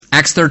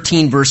Acts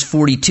 13 verse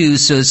 42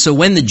 says, "So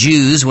when the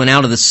Jews went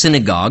out of the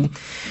synagogue,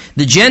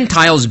 the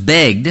Gentiles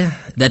begged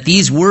that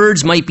these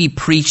words might be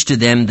preached to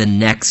them the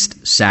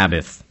next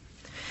Sabbath.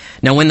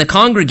 Now when the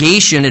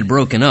congregation had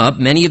broken up,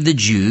 many of the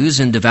Jews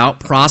and devout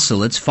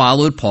proselytes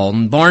followed Paul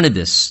and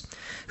Barnabas,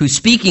 who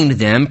speaking to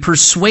them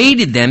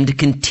persuaded them to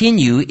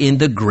continue in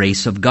the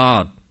grace of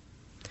God.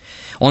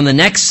 On the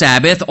next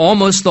Sabbath,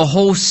 almost the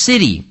whole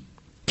city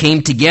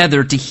came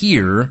together to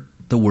hear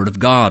the word of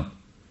God.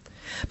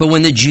 But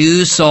when the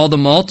Jews saw the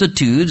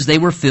multitudes, they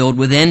were filled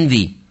with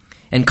envy,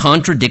 and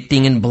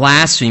contradicting and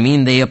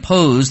blaspheming, they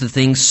opposed the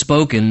things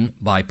spoken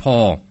by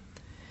Paul.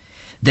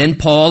 Then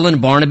Paul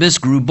and Barnabas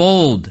grew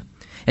bold,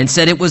 and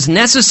said it was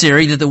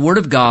necessary that the word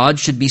of God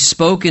should be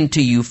spoken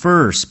to you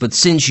first. But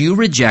since you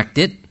reject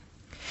it,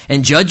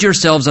 and judge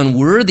yourselves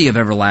unworthy of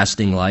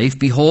everlasting life,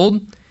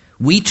 behold,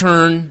 we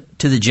turn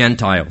to the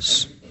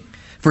Gentiles.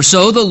 For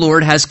so the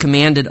Lord has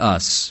commanded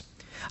us,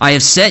 I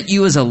have set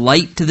you as a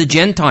light to the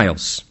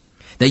Gentiles,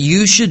 that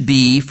you should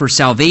be for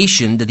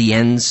salvation to the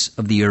ends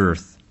of the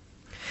earth.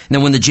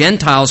 Now when the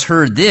Gentiles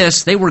heard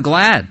this, they were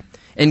glad,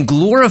 and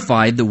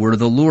glorified the word of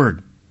the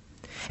Lord.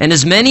 And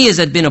as many as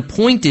had been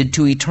appointed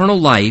to eternal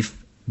life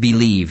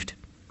believed.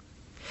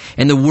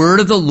 And the word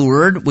of the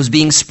Lord was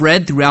being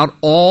spread throughout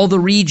all the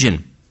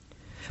region.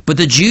 But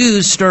the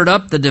Jews stirred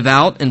up the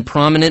devout and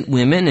prominent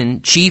women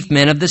and chief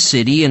men of the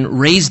city, and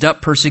raised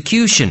up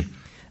persecution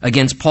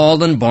against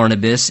Paul and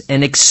Barnabas,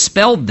 and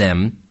expelled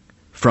them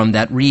from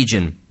that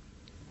region.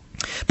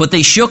 But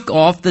they shook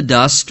off the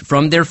dust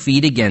from their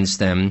feet against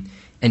them,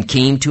 and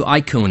came to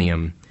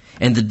Iconium.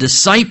 And the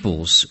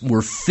disciples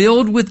were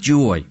filled with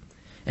joy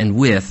and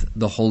with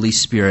the Holy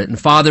Spirit." And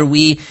Father,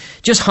 we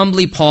just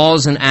humbly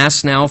pause and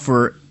ask now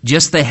for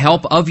just the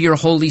help of your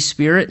Holy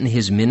Spirit and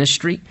his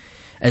ministry.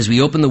 As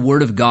we open the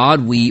Word of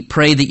God, we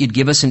pray that you'd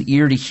give us an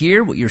ear to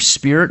hear what your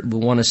Spirit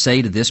will want to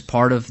say to this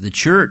part of the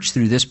church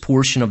through this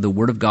portion of the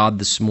Word of God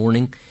this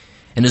morning.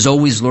 And as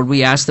always, Lord,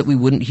 we ask that we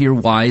wouldn't hear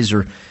wise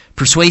or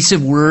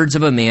persuasive words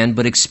of a man,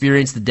 but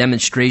experience the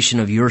demonstration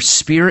of your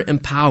Spirit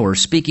and power,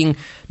 speaking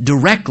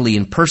directly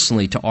and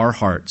personally to our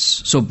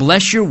hearts. So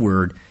bless your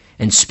Word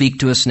and speak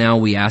to us now,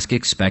 we ask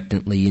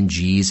expectantly in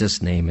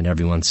Jesus' name. And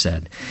everyone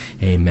said,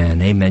 amen,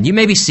 amen. You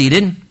may be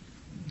seated.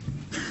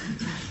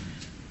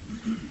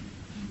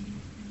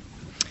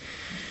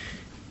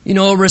 You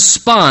know, a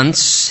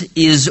response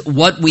is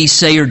what we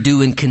say or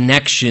do in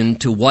connection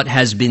to what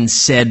has been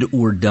said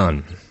or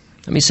done.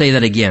 Let me say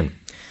that again.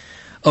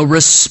 A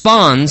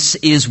response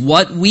is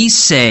what we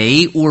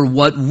say or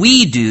what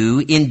we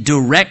do in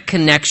direct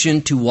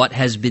connection to what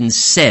has been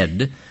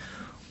said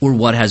or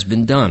what has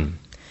been done.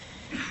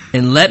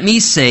 And let me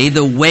say,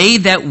 the way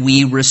that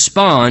we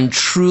respond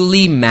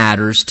truly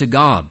matters to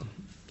God.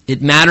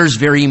 It matters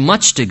very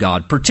much to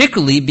God,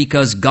 particularly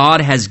because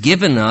God has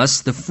given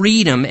us the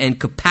freedom and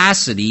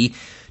capacity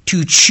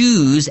to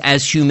choose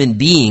as human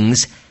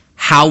beings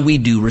how we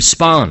do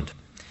respond.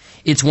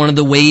 It's one of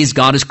the ways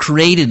God has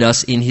created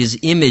us in his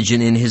image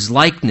and in his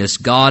likeness.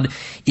 God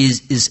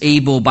is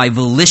able by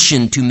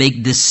volition to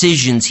make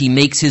decisions. He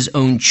makes his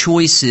own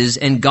choices,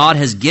 and God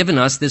has given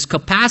us this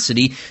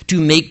capacity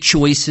to make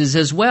choices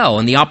as well,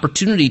 and the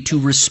opportunity to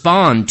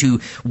respond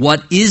to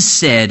what is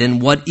said and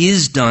what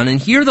is done. And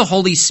here the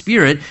Holy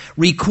Spirit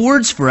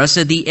records for us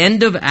at the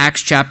end of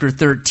Acts chapter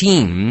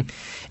 13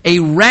 a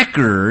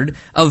record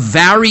of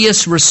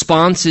various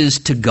responses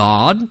to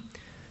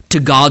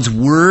God's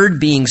word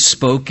being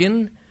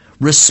spoken,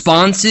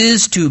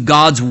 responses to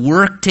God's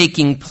work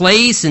taking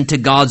place and to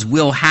God's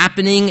will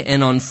happening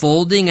and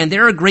unfolding. And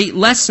there are great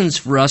lessons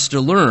for us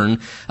to learn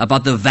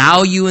about the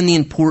value and the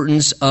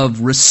importance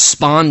of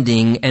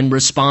responding and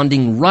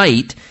responding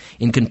right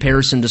in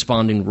comparison to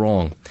responding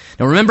wrong.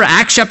 Now remember,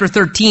 Acts chapter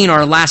 13,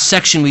 our last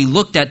section we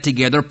looked at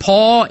together,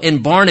 Paul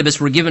and Barnabas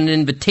were given an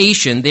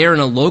invitation there in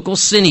a local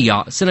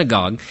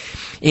synagogue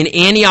in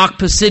Antioch,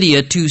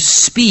 Pisidia, to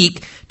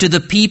speak to the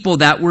people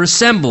that were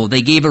assembled.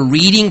 They gave a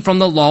reading from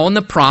the law and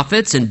the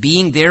prophets, and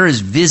being there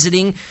as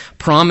visiting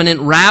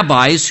prominent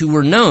rabbis who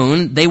were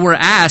known, they were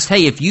asked,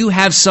 hey, if you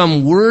have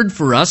some word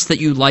for us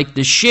that you'd like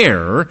to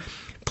share,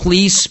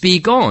 please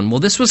speak on. Well,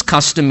 this was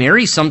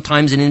customary.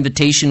 Sometimes an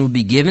invitation would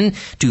be given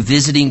to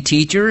visiting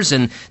teachers,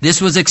 and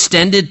this was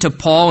extended to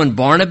Paul and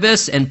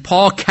Barnabas, and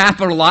Paul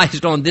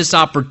capitalized on this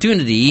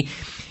opportunity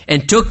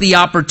and took the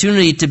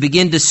opportunity to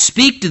begin to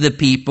speak to the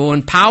people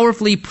and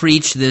powerfully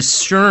preach this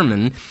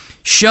sermon,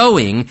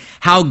 showing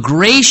how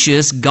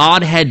gracious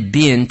God had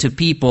been to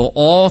people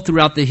all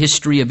throughout the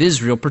history of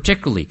Israel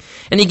particularly.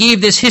 And he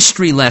gave this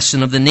history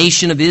lesson of the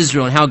nation of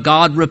Israel and how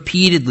God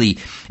repeatedly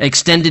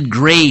extended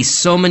grace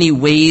so many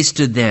ways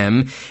to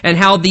them, and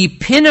how the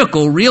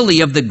pinnacle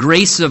really of the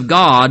grace of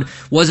God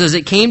was as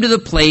it came to the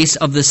place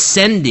of the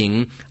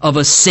sending of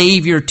a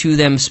Savior to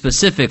them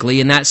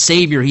specifically, and that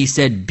Savior, he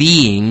said,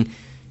 being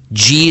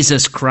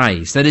Jesus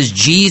Christ. That is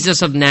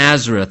Jesus of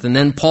Nazareth. And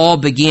then Paul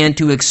began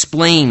to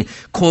explain,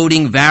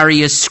 quoting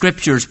various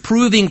scriptures,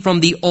 proving from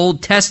the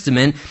Old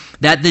Testament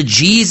that the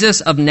Jesus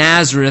of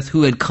Nazareth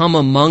who had come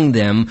among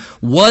them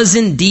was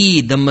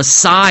indeed the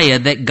Messiah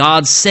that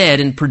God said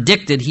and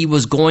predicted he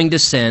was going to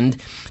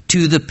send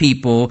to the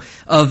people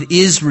of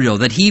Israel,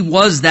 that he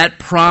was that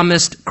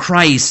promised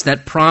Christ,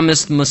 that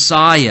promised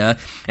Messiah,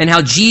 and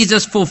how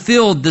Jesus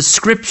fulfilled the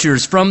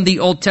scriptures from the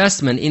Old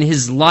Testament in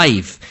his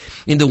life,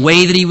 in the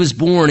way that he was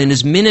born, in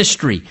his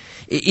ministry,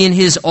 in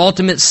his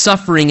ultimate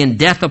suffering and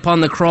death upon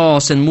the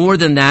cross, and more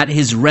than that,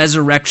 his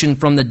resurrection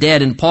from the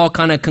dead. And Paul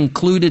kind of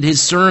concluded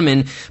his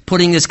sermon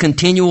putting his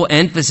continual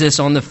emphasis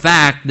on the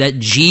fact that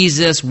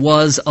Jesus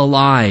was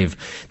alive,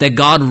 that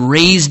God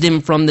raised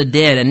him from the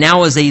dead, and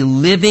now as a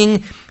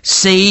living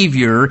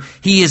Savior,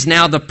 he is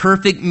now the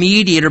perfect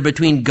mediator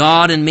between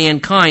God and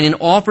mankind and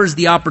offers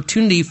the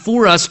opportunity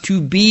for us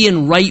to be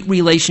in right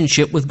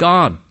relationship with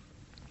God.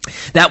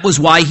 That was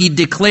why he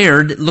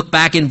declared, look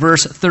back in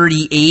verse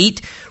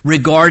 38,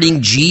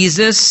 regarding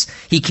Jesus.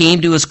 He came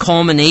to his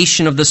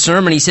culmination of the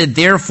sermon. He said,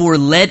 "Therefore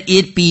let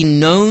it be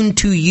known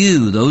to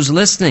you," those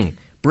listening,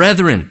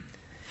 brethren,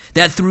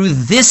 "that through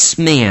this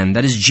man,"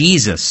 that is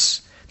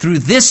Jesus, "through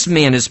this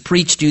man is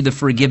preached you the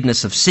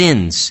forgiveness of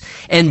sins,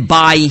 and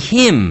by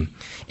him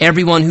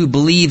everyone who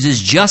believes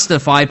is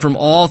justified from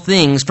all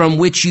things from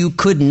which you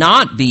could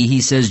not be," he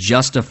says,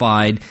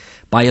 "justified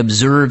by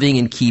observing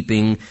and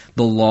keeping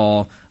the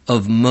law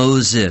of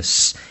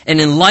Moses." And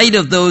in light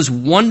of those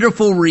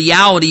wonderful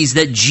realities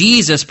that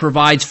Jesus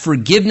provides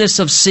forgiveness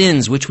of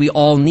sins, which we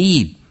all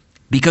need,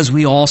 because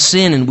we all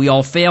sin and we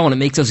all fail, and it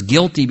makes us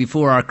guilty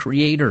before our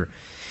Creator.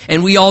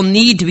 And we all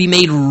need to be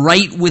made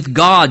right with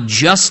God,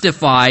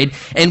 justified,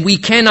 and we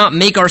cannot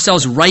make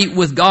ourselves right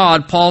with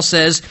God, Paul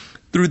says,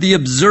 through the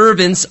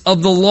observance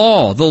of the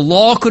law. The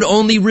law could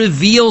only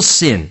reveal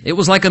sin. It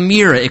was like a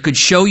mirror. It could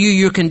show you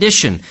your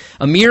condition.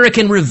 A mirror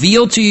can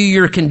reveal to you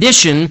your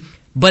condition,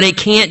 but it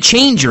can't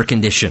change your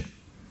condition.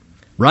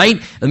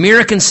 Right? A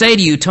mirror can say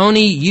to you,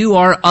 "Tony, you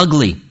are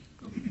ugly."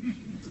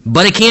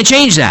 But it can't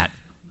change that.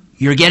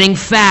 You're getting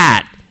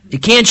fat.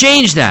 It can't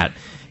change that.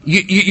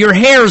 Your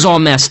hair's all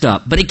messed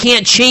up, but it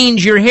can't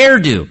change your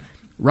hairdo,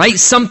 right?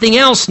 Something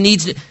else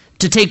needs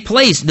to take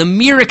place. The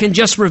mirror can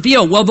just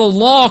reveal. Well, the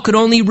law could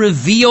only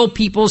reveal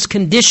people's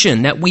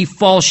condition, that we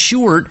fall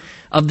short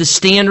of the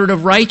standard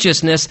of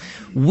righteousness.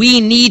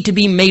 We need to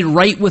be made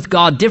right with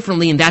God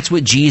differently, and that's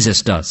what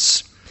Jesus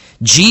does.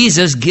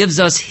 Jesus gives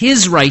us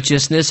his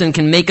righteousness and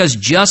can make us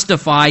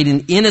justified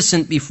and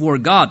innocent before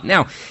God.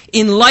 Now,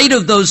 in light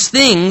of those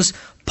things,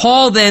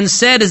 Paul then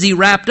said as he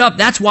wrapped up,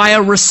 that's why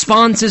a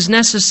response is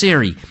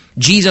necessary.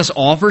 Jesus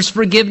offers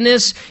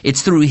forgiveness.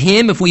 It's through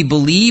him, if we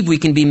believe, we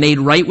can be made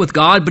right with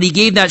God. But he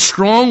gave that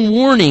strong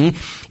warning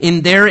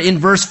in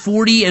verse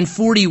 40 and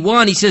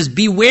 41. He says,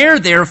 "Beware,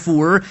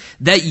 therefore,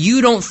 that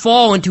you don't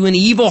fall into an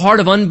evil heart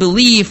of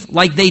unbelief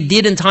like they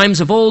did in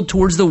times of old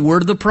towards the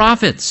word of the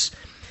prophets.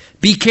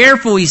 Be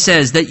careful," he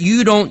says, "that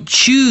you don't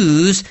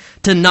choose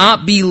to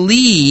not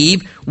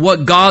believe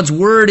what God's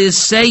word is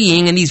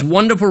saying and these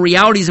wonderful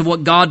realities of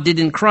what God did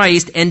in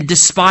Christ and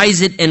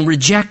despise it and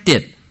reject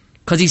it."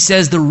 Because he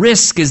says the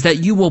risk is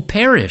that you will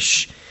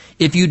perish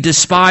if you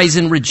despise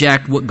and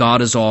reject what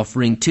God is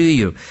offering to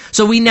you.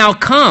 So we now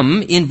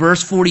come in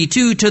verse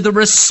 42 to the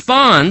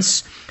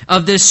response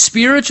of this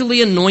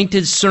spiritually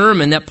anointed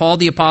sermon that Paul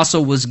the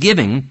Apostle was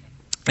giving,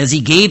 as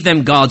he gave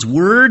them God's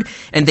word,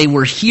 and they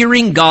were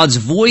hearing God's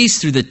voice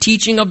through the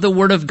teaching of the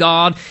word of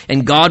God,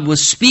 and God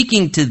was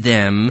speaking to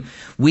them.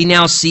 We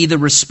now see the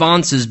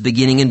responses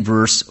beginning in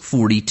verse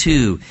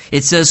 42.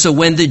 It says, "So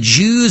when the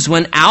Jews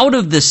went out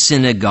of the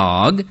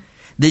synagogue,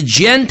 the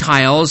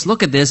Gentiles,"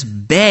 look at this,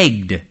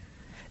 "begged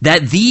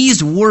that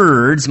these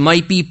words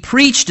might be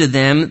preached to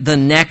them the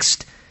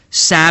next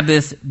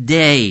Sabbath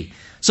day."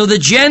 So the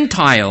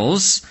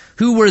Gentiles,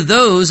 who were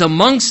those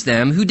amongst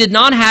them who did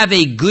not have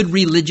a good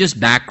religious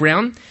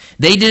background,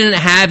 they didn't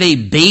have a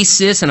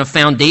basis and a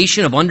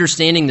foundation of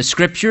understanding the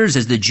Scriptures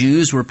as the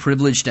Jews were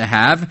privileged to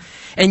have.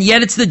 And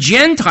yet it's the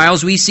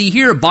Gentiles we see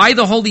here by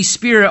the Holy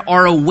Spirit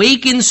are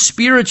awakened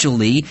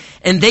spiritually,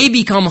 and they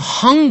become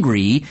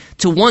hungry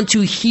to want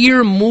to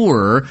hear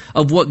more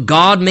of what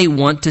God may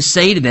want to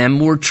say to them,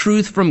 more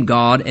truth from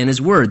God and His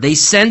Word. They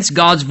sense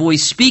God's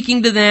voice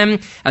speaking to them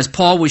as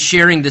Paul was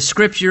sharing the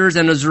Scriptures,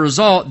 and as a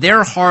result,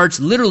 their hearts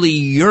literally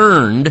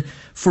yearned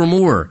for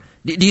more.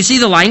 Do you see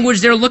the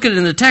language there? Look at it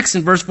in the text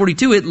in verse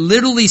 42. It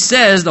literally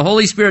says, the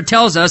Holy Spirit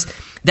tells us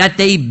that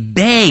they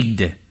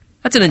begged.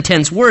 That's an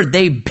intense word.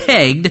 They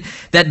begged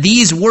that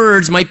these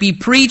words might be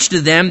preached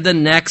to them the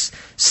next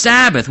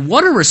Sabbath.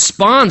 What a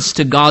response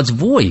to God's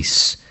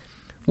voice.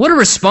 What a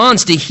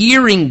response to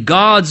hearing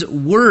God's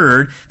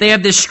word. They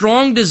have this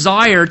strong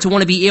desire to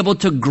want to be able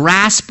to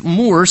grasp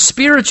more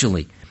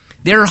spiritually.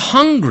 They're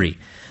hungry.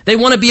 They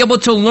want to be able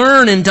to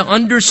learn and to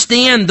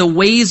understand the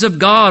ways of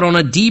God on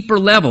a deeper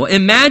level.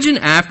 Imagine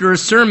after a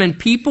sermon,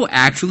 people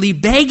actually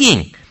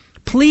begging,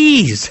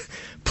 please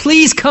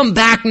come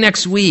back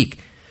next week.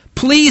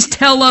 Please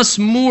tell us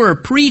more.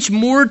 Preach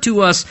more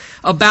to us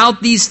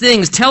about these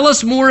things. Tell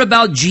us more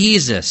about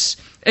Jesus.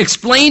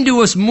 Explain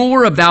to us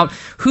more about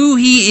who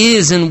he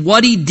is and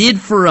what he did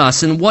for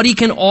us and what he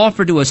can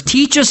offer to us.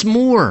 Teach us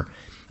more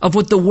of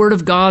what the Word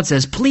of God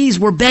says. Please,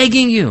 we're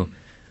begging you.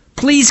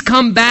 Please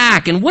come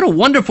back. And what a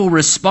wonderful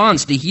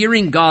response to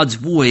hearing God's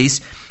voice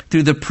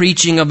through the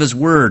preaching of his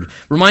word.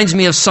 Reminds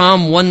me of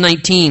Psalm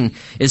 119.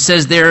 It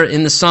says there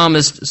in the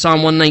psalmist,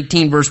 Psalm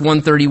 119, verse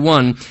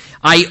 131,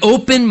 I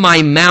opened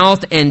my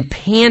mouth and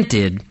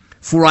panted,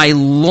 for I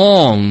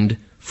longed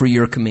for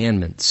your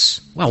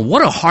commandments. Wow,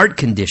 what a heart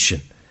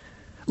condition.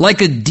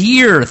 Like a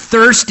deer,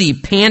 thirsty,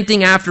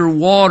 panting after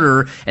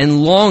water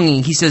and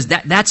longing. He says,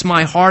 that's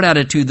my heart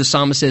attitude, the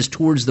psalmist says,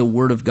 towards the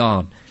word of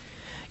God.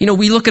 You know,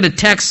 we look at a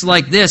text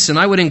like this, and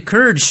I would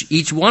encourage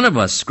each one of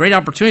us, great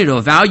opportunity to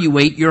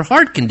evaluate your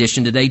heart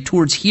condition today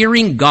towards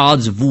hearing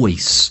God's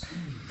voice.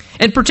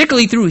 And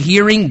particularly through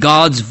hearing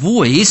God's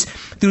voice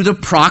through the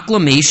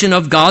proclamation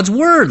of God's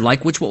word,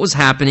 like what was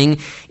happening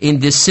in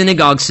this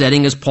synagogue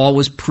setting as Paul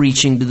was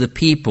preaching to the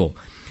people.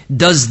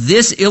 Does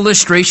this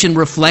illustration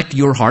reflect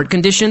your heart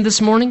condition this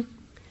morning?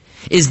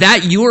 Is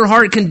that your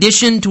heart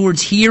condition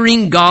towards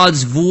hearing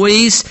God's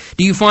voice?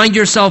 Do you find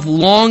yourself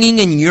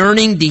longing and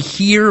yearning to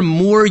hear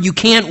more? You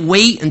can't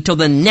wait until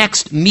the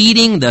next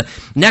meeting, the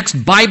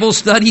next Bible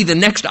study, the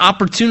next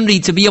opportunity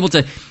to be able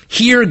to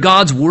hear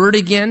God's word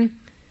again?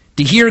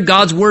 To hear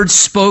God's word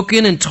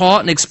spoken and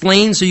taught and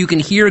explained so you can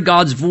hear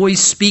God's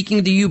voice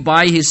speaking to you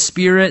by his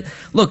Spirit?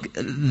 Look,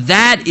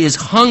 that is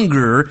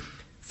hunger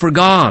for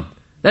God.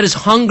 That is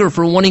hunger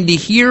for wanting to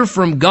hear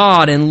from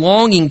God and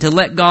longing to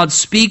let God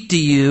speak to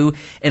you.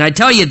 And I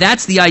tell you,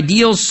 that's the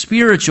ideal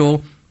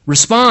spiritual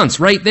response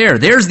right there.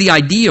 There's the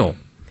ideal,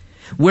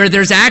 where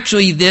there's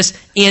actually this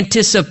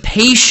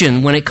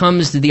anticipation when it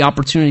comes to the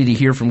opportunity to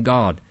hear from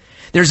God.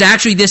 There's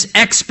actually this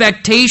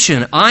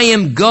expectation. I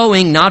am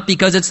going not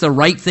because it's the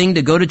right thing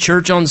to go to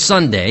church on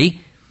Sunday,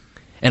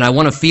 and I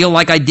want to feel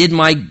like I did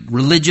my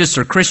religious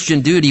or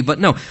Christian duty. But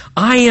no,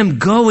 I am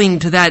going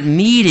to that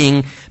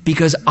meeting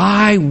because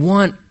I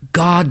want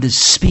God to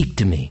speak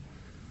to me.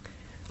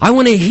 I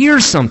want to hear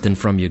something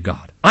from you,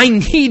 God. I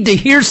need to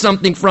hear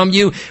something from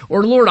you,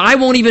 or Lord, I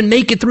won't even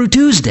make it through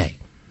Tuesday.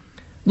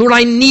 Lord,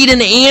 I need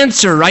an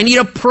answer. I need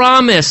a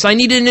promise. I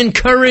need an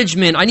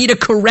encouragement. I need a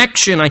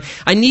correction.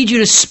 I need you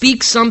to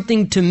speak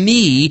something to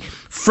me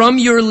from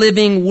your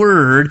living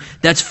word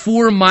that's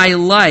for my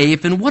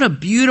life. And what a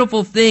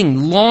beautiful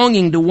thing,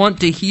 longing to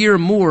want to hear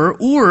more.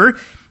 Or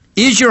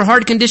is your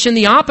heart condition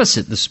the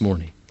opposite this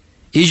morning?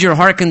 Is your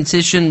heart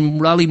condition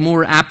really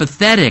more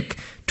apathetic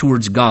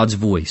towards God's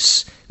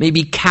voice?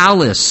 Maybe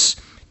callous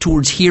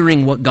towards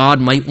hearing what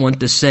God might want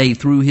to say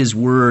through his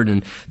word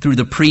and through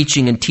the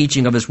preaching and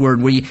teaching of his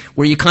word,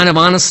 where you kind of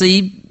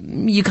honestly,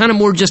 you kind of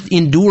more just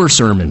endure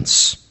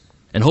sermons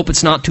and hope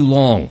it's not too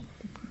long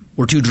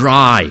or too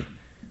dry.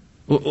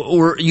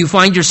 Or you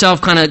find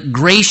yourself kind of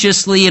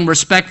graciously and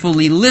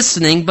respectfully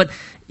listening, but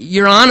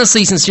you're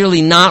honestly,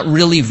 sincerely not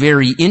really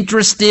very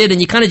interested,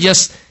 and you kind of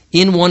just,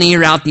 in one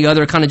ear, out the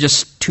other, kind of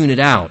just tune it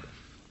out.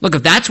 Look,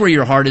 if that's where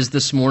your heart is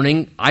this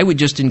morning, I would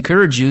just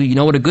encourage you, you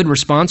know what a good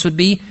response would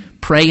be?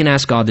 Pray and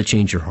ask God to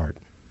change your heart.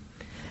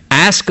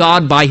 Ask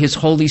God by his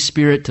Holy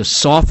Spirit to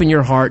soften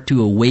your heart,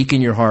 to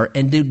awaken your heart,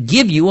 and to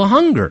give you a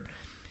hunger.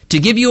 To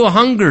give you a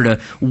hunger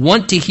to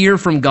want to hear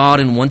from God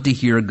and want to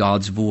hear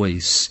God's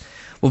voice.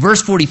 Well,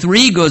 verse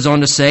 43 goes on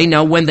to say,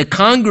 now when the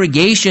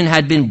congregation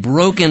had been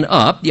broken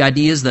up, the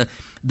idea is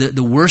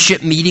the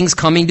worship meeting's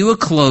coming to a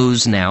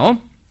close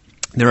now.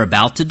 They're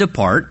about to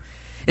depart.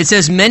 It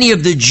says, many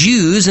of the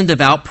Jews and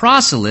devout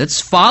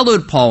proselytes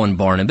followed Paul and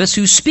Barnabas,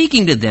 who,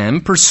 speaking to them,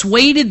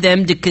 persuaded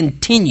them to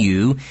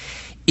continue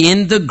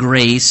in the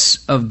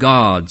grace of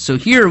God. So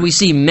here we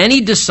see many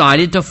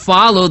decided to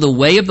follow the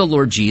way of the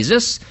Lord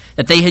Jesus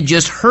that they had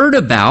just heard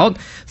about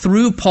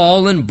through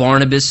Paul and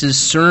Barnabas'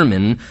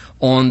 sermon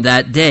on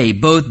that day.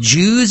 Both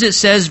Jews, it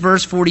says,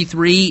 verse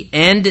 43,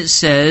 and it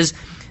says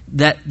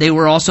that they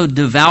were also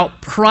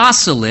devout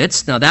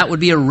proselytes. Now that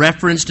would be a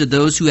reference to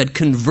those who had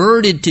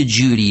converted to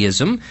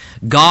Judaism,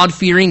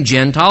 God-fearing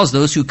Gentiles,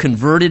 those who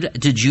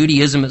converted to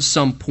Judaism at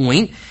some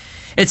point.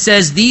 It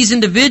says these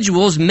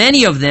individuals,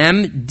 many of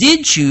them,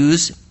 did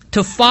choose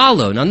to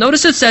follow. Now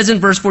notice it says in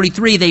verse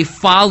 43, they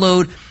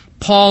followed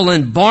Paul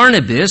and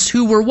Barnabas,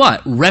 who were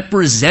what?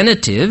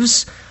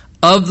 Representatives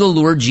of the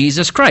Lord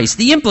Jesus Christ.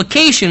 The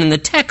implication in the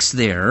text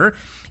there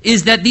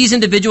is that these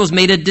individuals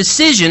made a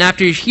decision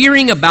after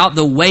hearing about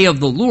the way of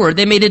the Lord.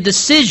 They made a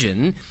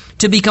decision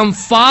to become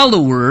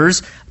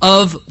followers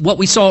of what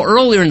we saw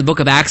earlier in the book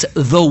of Acts,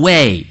 the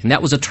way. And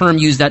that was a term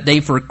used that day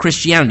for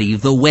Christianity,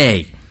 the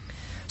way.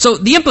 So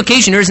the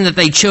implication here isn't that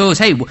they chose,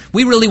 hey,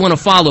 we really want to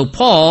follow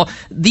Paul.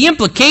 The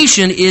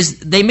implication is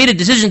they made a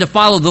decision to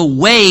follow the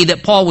way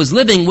that Paul was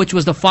living, which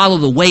was to follow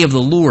the way of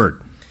the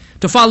Lord,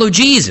 to follow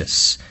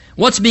Jesus.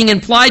 What's being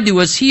implied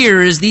to us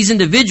here is these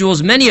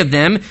individuals, many of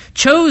them,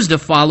 chose to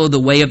follow the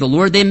way of the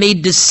Lord. They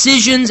made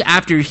decisions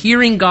after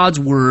hearing God's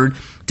word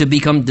to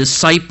become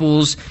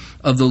disciples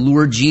of the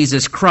Lord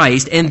Jesus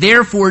Christ, and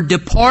therefore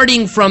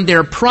departing from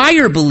their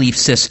prior belief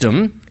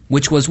system,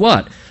 which was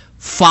what?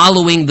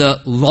 Following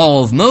the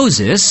law of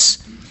Moses.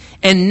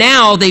 And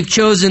now they've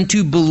chosen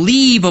to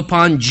believe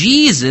upon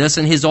Jesus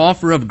and his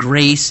offer of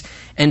grace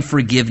and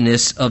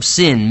forgiveness of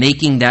sin,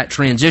 making that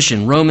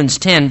transition. Romans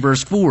 10,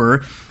 verse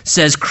 4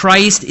 says,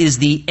 Christ is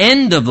the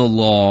end of the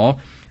law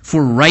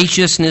for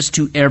righteousness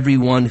to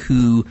everyone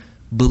who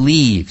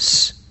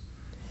believes.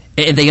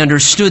 And they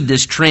understood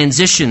this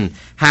transition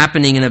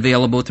happening and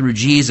available through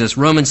Jesus.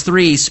 Romans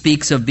 3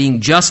 speaks of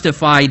being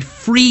justified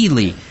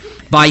freely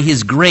by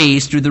his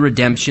grace through the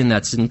redemption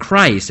that's in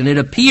Christ. And it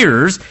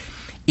appears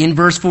in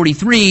verse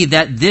 43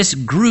 that this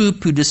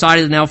group who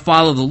decided to now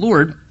follow the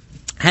Lord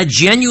had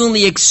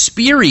genuinely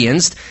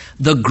experienced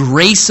the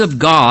grace of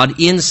God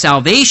in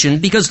salvation,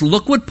 because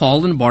look what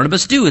Paul and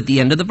Barnabas do at the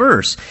end of the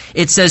verse.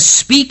 It says,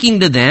 speaking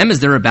to them as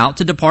they're about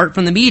to depart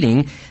from the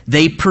meeting,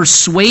 they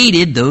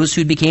persuaded those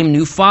who became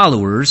new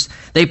followers,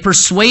 they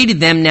persuaded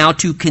them now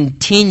to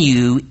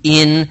continue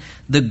in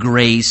the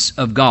grace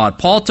of God.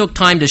 Paul took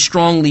time to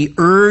strongly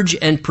urge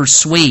and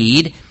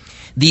persuade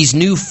these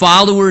new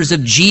followers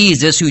of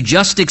Jesus who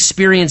just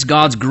experienced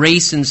God's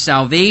grace and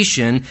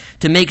salvation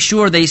to make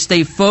sure they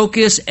stay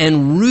focused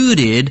and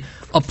rooted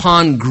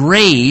upon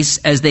grace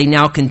as they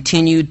now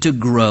continue to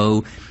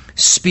grow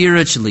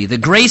spiritually. The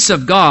grace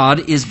of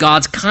God is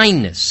God's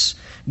kindness,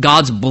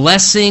 God's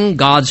blessing,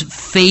 God's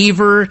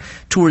favor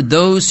toward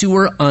those who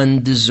are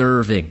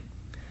undeserving.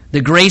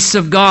 The grace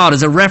of God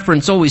is a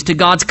reference always to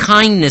God's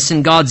kindness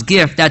and God's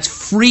gift that's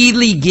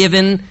freely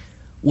given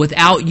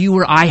without you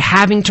or I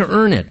having to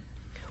earn it,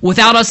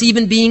 without us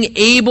even being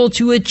able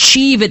to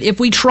achieve it if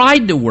we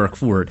tried to work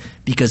for it,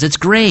 because it's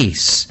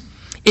grace.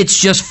 It's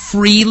just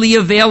freely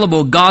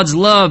available, God's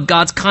love,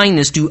 God's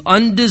kindness to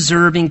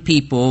undeserving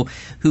people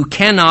who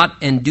cannot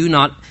and do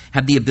not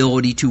have the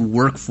ability to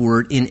work for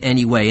it in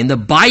any way. And the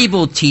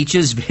Bible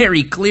teaches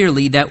very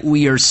clearly that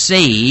we are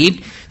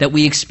saved, that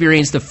we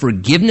experience the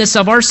forgiveness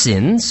of our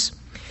sins,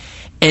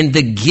 and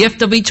the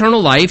gift of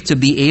eternal life to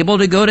be able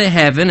to go to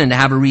heaven and to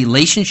have a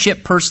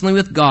relationship personally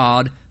with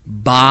God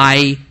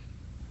by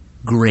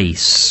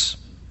grace.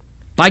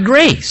 By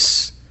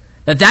grace.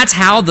 That's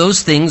how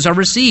those things are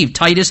received.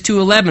 Titus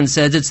 2:11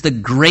 says it's the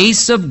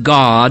grace of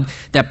God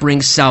that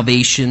brings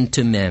salvation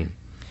to men.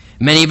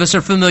 Many of us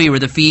are familiar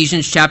with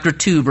Ephesians chapter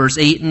 2, verse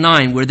 8 and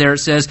 9, where there it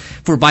says,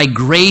 for by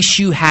grace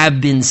you have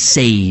been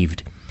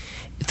saved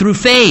through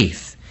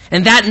faith,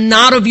 and that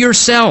not of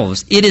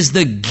yourselves. It is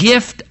the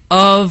gift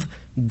of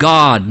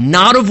God,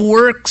 not of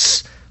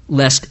works,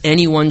 lest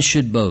anyone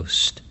should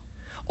boast.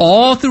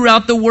 All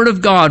throughout the Word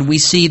of God, we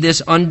see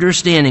this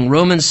understanding.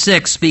 Romans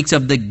 6 speaks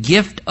of the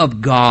gift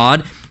of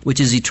God, which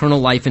is eternal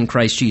life in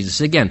Christ Jesus.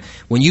 Again,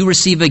 when you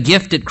receive a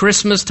gift at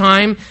Christmas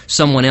time,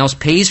 someone else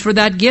pays for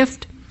that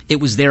gift.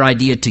 It was their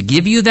idea to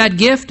give you that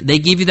gift. They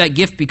give you that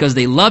gift because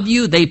they love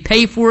you. They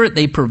pay for it.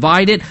 They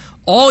provide it.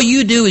 All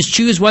you do is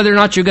choose whether or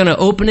not you're going to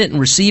open it and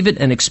receive it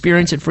and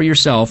experience it for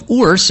yourself,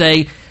 or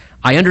say,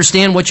 I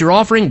understand what you're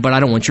offering, but I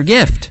don't want your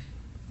gift.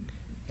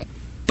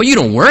 But you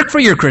don't work for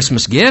your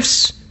Christmas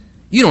gifts.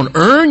 You don't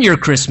earn your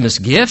Christmas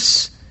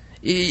gifts.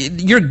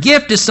 Your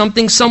gift is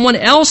something someone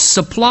else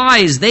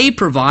supplies. They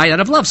provide out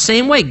of love.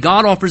 Same way,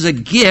 God offers a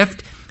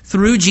gift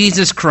through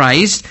Jesus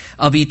Christ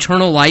of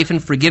eternal life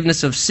and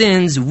forgiveness of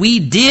sins. We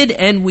did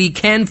and we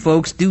can,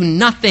 folks, do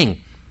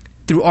nothing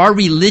through our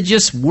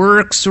religious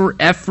works or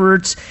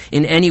efforts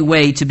in any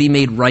way to be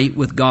made right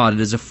with God. It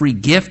is a free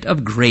gift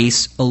of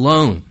grace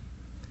alone.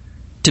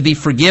 To be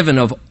forgiven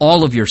of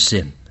all of your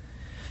sin,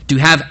 to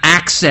have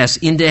access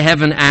into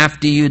heaven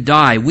after you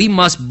die. We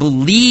must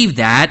believe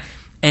that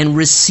and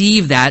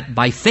receive that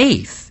by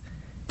faith.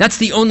 That's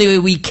the only way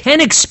we can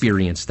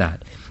experience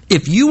that.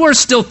 If you are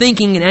still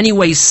thinking in any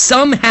way,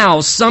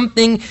 somehow,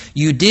 something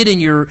you did in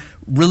your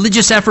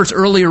religious efforts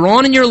earlier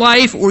on in your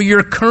life or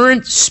your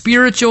current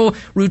spiritual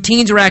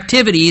routines or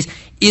activities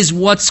is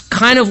what's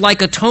kind of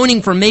like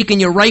atoning for making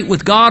you right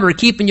with God or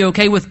keeping you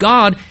okay with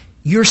God,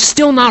 you're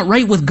still not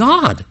right with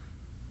God.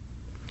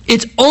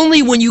 It's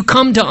only when you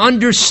come to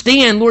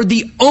understand, Lord,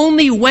 the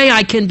only way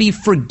I can be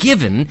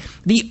forgiven,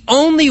 the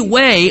only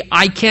way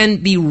I can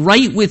be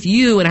right with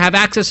you and have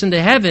access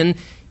into heaven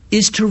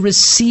is to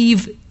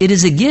receive it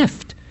as a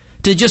gift.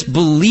 To just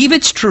believe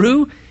it's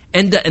true.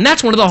 And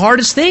that's one of the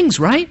hardest things,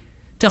 right?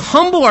 To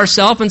humble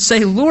ourselves and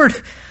say, Lord,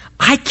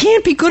 I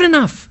can't be good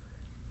enough.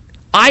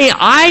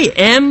 I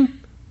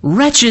am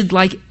wretched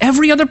like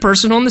every other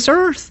person on this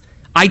earth.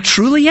 I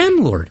truly am,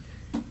 Lord.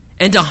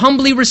 And to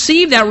humbly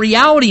receive that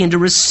reality and to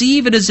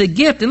receive it as a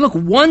gift. And look,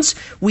 once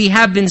we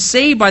have been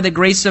saved by the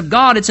grace of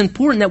God, it's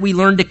important that we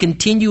learn to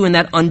continue in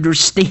that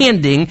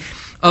understanding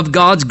of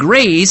God's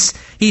grace.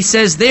 He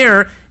says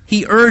there,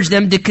 he urged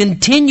them to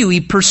continue.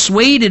 He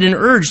persuaded and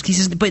urged. He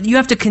says, but you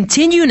have to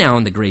continue now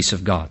in the grace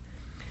of God.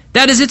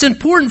 That is, it's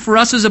important for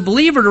us as a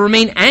believer to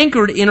remain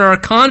anchored in our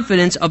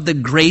confidence of the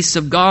grace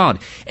of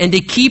God and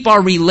to keep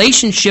our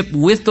relationship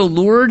with the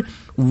Lord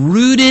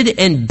rooted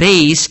and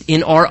based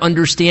in our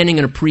understanding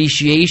and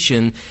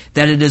appreciation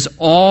that it is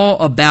all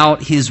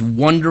about His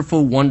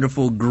wonderful,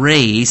 wonderful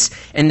grace,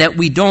 and that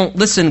we don't,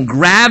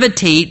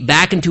 gravitate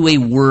back into a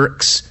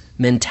works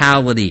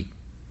mentality.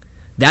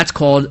 That's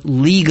called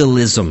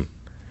legalism,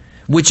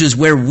 which is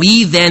where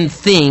we then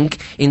think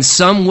in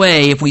some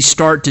way, if we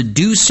start to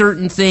do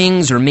certain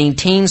things or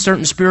maintain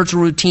certain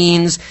spiritual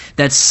routines,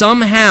 that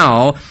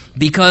somehow,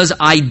 because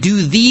I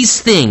do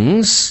these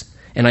things,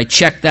 and I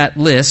check that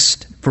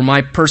list for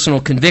my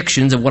personal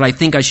convictions of what I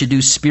think I should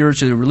do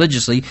spiritually or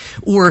religiously,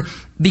 or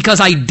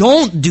because I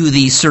don't do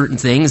these certain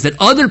things that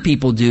other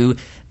people do,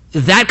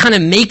 that kind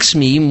of makes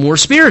me more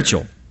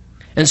spiritual.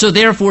 And so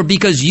therefore,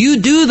 because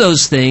you do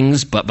those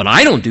things, but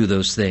I don't do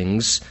those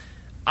things,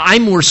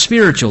 I'm more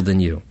spiritual than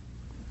you.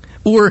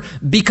 Or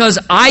because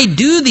I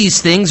do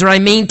these things or I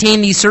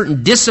maintain these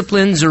certain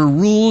disciplines or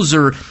rules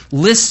or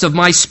lists of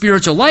my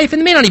spiritual life, and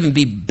they may not even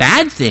be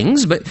bad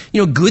things, but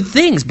good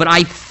things, but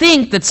I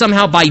think that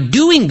somehow by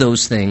doing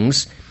those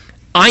things,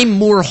 I'm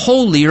more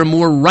holy or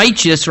more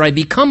righteous, or I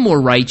become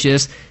more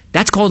righteous.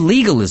 That's called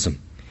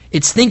legalism.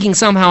 It's thinking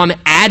somehow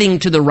I'm adding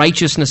to the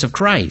righteousness of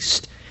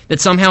Christ,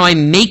 that somehow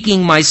I'm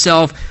making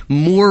myself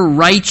more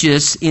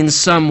righteous in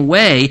some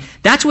way.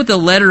 That's what the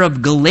letter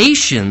of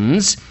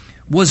Galatians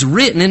was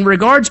written in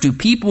regards to,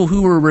 people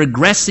who were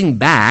regressing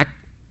back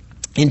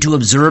into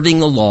observing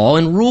the law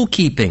and rule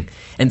keeping,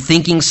 and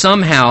thinking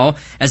somehow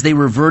as they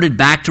reverted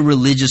back to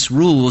religious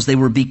rules, they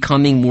were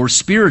becoming more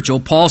spiritual.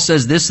 Paul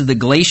says this to the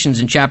Galatians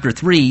in chapter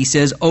 3. He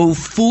says, "O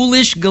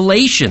foolish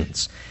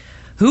Galatians,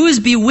 who has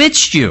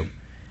bewitched you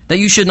that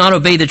you should not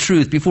obey the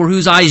truth, before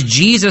whose eyes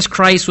Jesus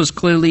Christ was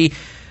clearly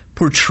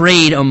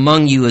portrayed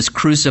among you as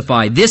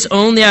crucified? This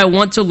only I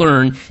want to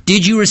learn.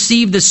 Did you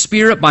receive the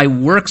Spirit by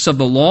works of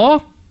the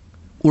law,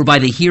 or by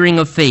the hearing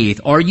of faith?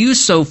 Are you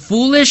so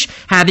foolish?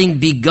 Having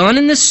begun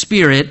in the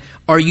Spirit,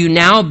 are you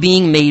now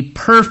being made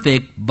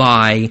perfect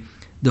by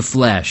the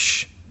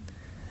flesh?"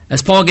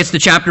 As Paul gets to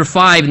chapter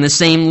 5 in the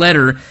same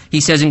letter,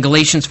 he says in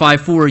Galatians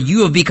 5:4,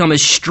 "You have become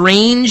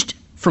estranged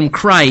from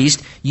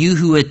Christ, you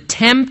who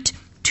attempt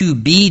to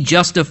be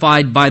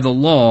justified by the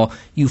law.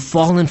 You've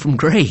fallen from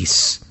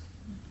grace."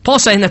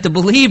 Paul's saying that to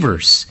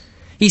believers.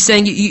 He's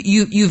saying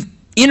you've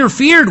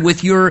interfered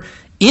with your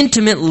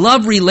intimate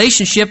love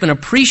relationship and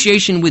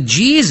appreciation with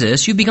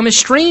Jesus. You become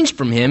estranged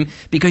from Him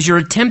because you're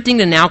attempting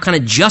to now kind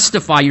of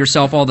justify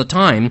yourself all the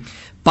time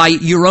by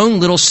your own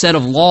little set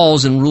of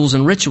laws and rules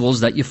and rituals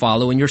that you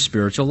follow in your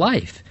spiritual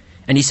life.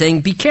 And he's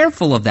saying, be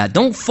careful of that.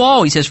 Don't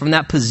fall, he says, from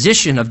that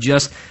position of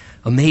just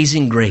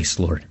amazing grace,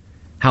 Lord.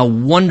 How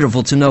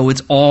wonderful to know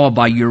it's all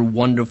by your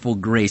wonderful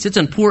grace. It's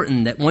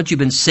important that once you've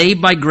been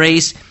saved by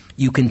grace,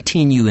 you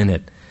continue in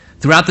it.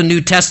 Throughout the New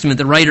Testament,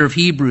 the writer of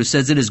Hebrews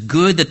says it is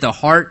good that the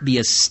heart be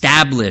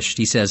established,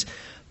 he says,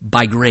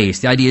 by grace.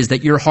 The idea is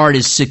that your heart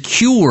is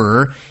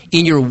secure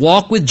in your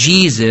walk with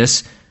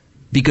Jesus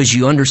because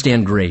you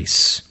understand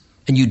grace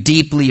and you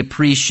deeply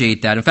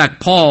appreciate that. In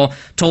fact, Paul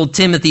told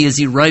Timothy as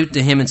he wrote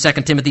to him in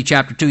 2 Timothy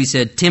chapter 2, he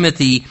said,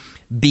 "Timothy,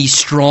 be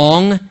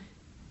strong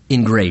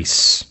in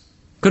grace."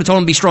 Could have told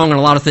him be strong in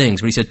a lot of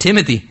things, but he said,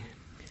 "Timothy,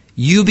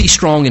 you be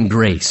strong in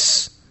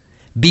grace.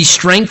 Be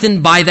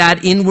strengthened by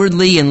that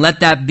inwardly, and let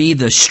that be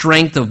the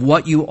strength of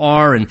what you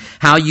are and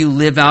how you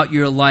live out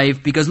your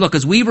life." Because look,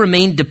 as we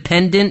remain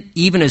dependent,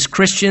 even as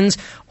Christians,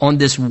 on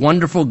this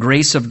wonderful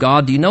grace of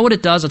God, do you know what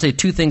it does? I'll tell you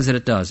two things that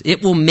it does.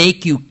 It will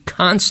make you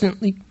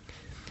constantly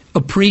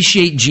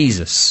appreciate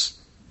Jesus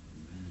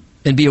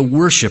and be a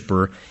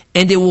worshiper,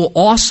 and it will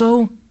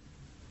also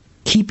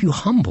keep you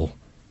humble.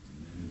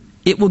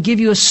 It will give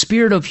you a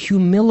spirit of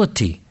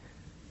humility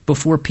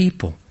before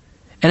people,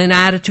 and an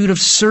attitude of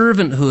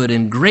servanthood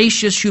and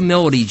gracious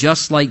humility,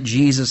 just like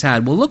Jesus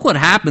had. Well, look what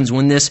happens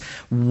when this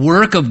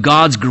work of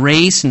God's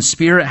grace and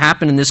Spirit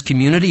happened in this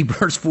community.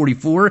 Verse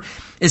 44,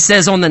 it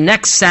says, on the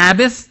next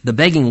Sabbath, the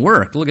begging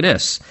worked. Look at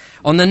this.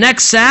 On the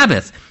next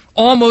Sabbath,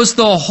 almost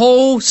the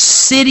whole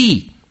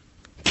city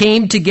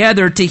came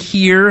together to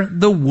hear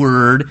the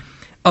word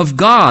of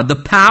God. The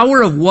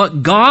power of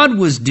what God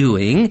was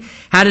doing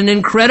had an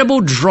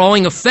incredible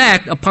drawing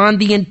effect upon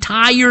the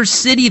entire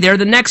city there.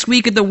 The next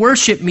week at the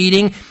worship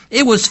meeting,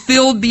 it was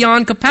filled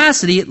beyond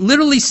capacity. It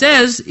literally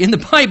says in the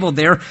Bible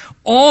there,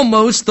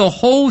 almost the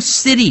whole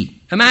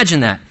city,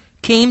 imagine that,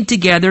 came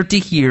together to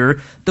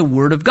hear the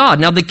word of God.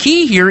 Now the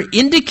key here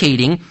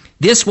indicating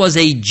this was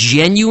a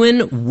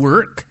genuine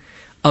work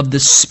of the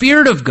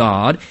Spirit of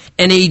God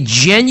and a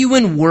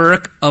genuine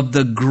work of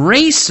the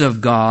grace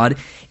of God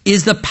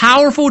is the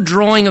powerful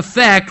drawing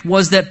effect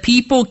was that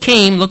people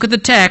came, look at the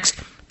text,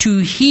 to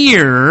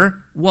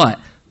hear what?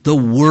 The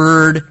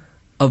Word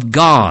of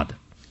God.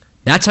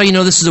 That's how you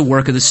know this is a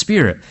work of the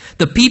Spirit.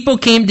 The people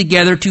came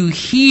together to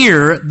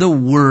hear the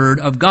Word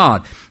of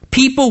God.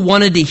 People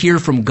wanted to hear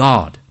from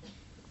God.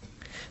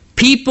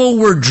 People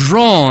were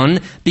drawn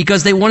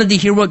because they wanted to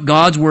hear what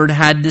God's Word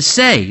had to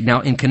say.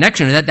 Now, in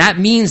connection to that, that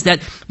means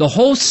that the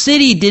whole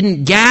city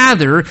didn't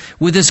gather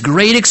with this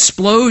great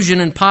explosion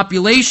in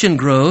population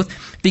growth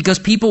because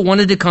people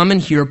wanted to come and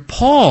hear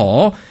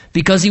Paul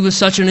because he was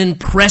such an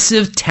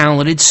impressive,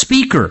 talented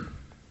speaker,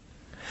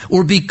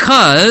 or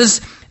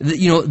because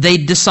they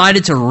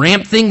decided to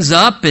ramp things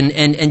up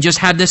and just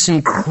have this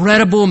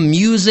incredible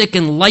music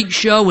and light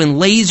show and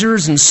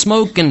lasers and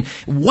smoke and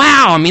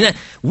wow,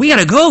 we got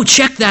to go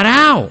check that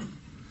out.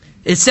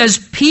 It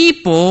says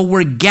people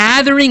were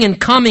gathering and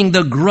coming,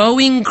 the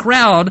growing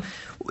crowd.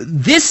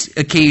 This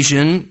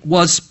occasion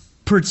was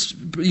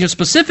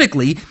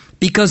specifically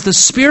because the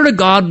Spirit of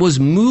God was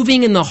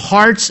moving in the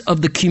hearts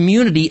of the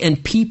community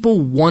and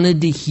people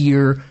wanted to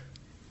hear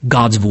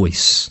God's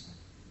voice.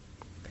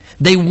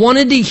 They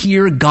wanted to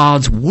hear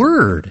God's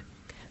word.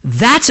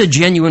 That's a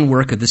genuine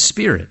work of the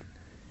Spirit.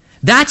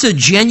 That's a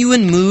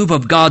genuine move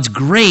of God's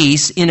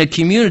grace in a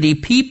community,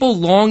 people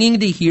longing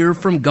to hear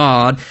from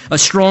God, a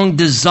strong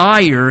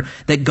desire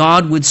that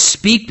God would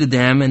speak to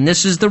them, and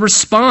this is the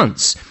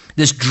response.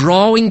 This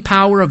drawing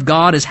power of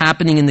God is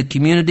happening in the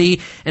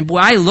community, and boy,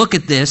 I look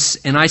at this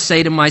and I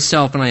say to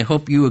myself, and I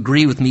hope you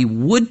agree with me,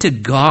 would to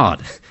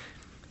God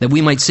that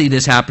we might see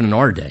this happen in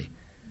our day.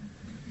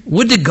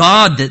 Would to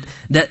God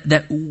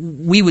that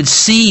we would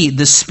see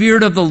the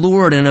Spirit of the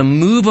Lord and a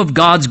move of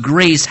God's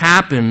grace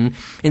happen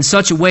in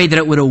such a way that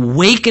it would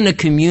awaken a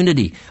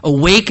community,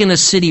 awaken a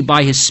city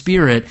by His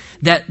Spirit,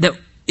 that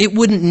it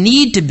wouldn't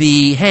need to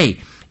be, hey,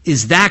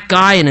 is that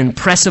guy an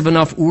impressive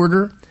enough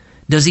orator?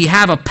 Does he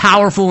have a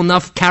powerful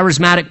enough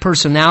charismatic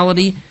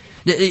personality?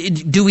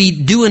 Do we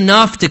do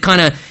enough to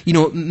kind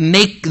of,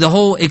 make the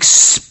whole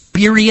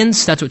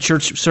experience, that's what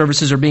church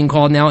services are being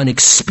called now, an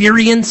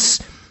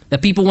experience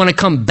that people want to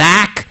come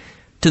back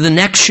to the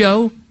next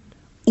show?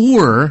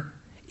 Or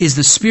is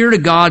the Spirit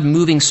of God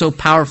moving so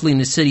powerfully in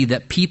the city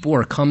that people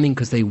are coming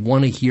because they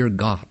want to hear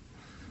God?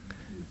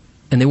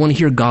 And they want to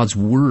hear God's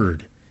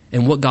word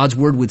and what God's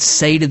word would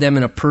say to them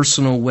in a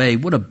personal way.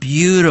 What a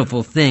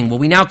beautiful thing. Well,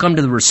 we now come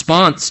to the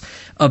response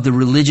of the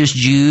religious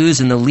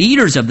Jews and the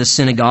leaders of the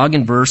synagogue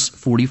in verse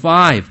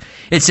 45.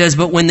 It says,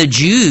 "But when the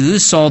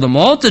Jews saw the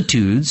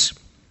multitudes,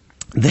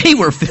 they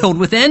were filled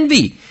with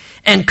envy.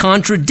 And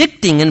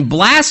contradicting and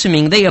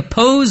blaspheming, they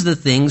oppose the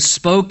things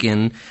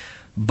spoken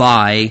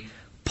by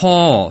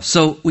Paul."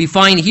 So we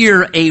find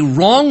here a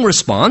wrong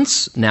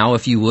response, now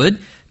if you would,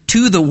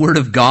 to the Word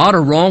of God, a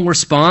wrong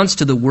response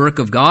to the work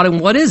of God.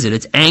 And what is it?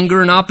 It's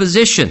anger and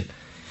opposition.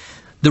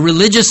 The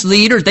religious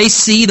leaders, they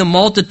see the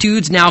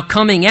multitudes now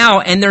coming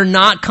out, and they're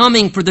not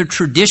coming for their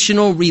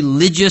traditional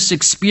religious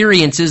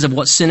experiences of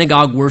what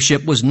synagogue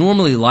worship was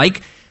normally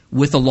like,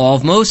 with the law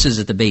of Moses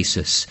at the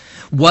basis.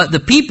 What the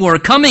people are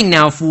coming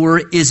now for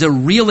is a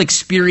real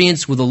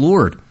experience with the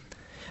Lord,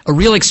 a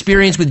real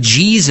experience with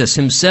Jesus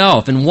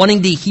himself, and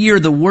wanting to hear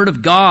the word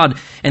of God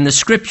and the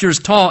scriptures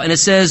taught. And it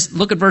says,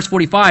 look at verse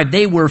 45,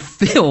 they were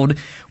filled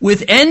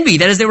with envy.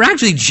 That is, they were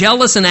actually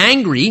jealous and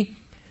angry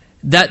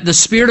that the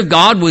Spirit of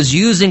God was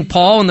using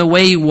Paul in the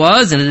way he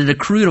was, and it had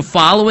accrued a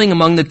following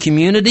among the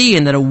community,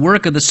 and that a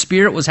work of the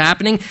Spirit was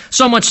happening.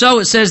 So much so,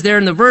 it says there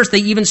in the verse, they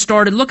even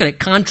started, look at it,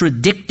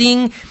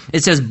 contradicting,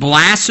 it says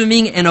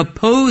blaspheming and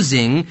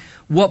opposing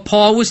what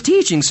Paul was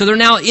teaching. So they're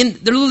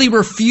literally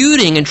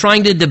refuting and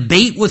trying to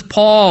debate with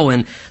Paul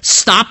and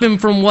stop him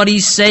from what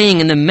he's saying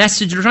and the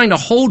message. They're trying to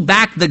hold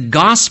back the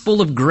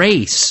gospel of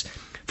grace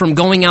from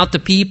going out to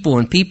people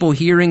and people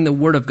hearing the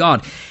word of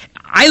God.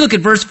 I look at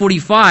verse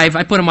 45,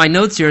 I put in my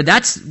notes here,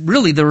 that's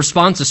really the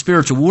response of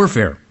spiritual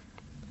warfare.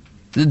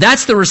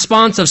 That's the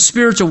response of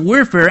spiritual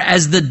warfare,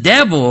 as the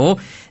devil,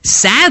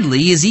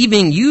 sadly, is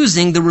even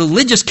using the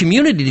religious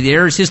community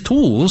there as his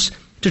tools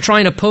to try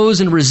and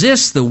oppose and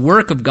resist the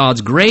work of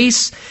God's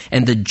grace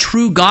and the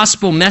true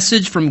gospel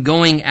message from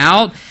going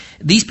out.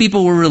 These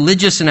people were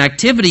religious in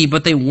activity,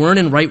 but they weren't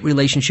in right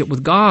relationship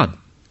with God.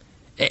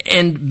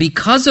 And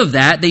because of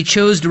that, they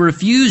chose to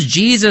refuse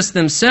Jesus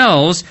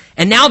themselves,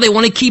 and now they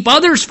want to keep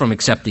others from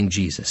accepting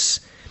Jesus.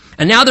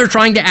 And now they're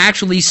trying to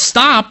actually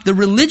stop, the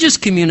religious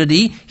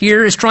community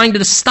here is trying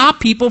to stop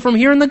people from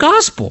hearing the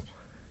gospel.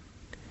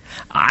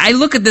 I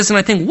look at this and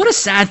I think, what a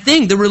sad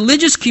thing. The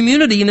religious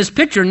community in this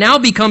picture now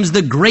becomes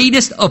the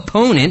greatest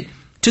opponent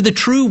to the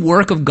true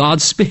work of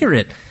God's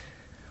Spirit.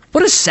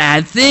 What a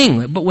sad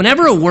thing. But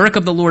whenever a work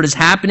of the Lord is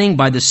happening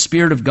by the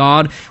Spirit of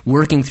God,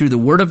 working through the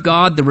Word of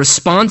God, the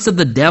response of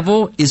the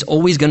devil is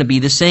always going to be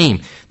the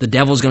same. The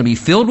devil is going to be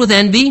filled with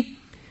envy.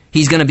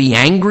 He's going to be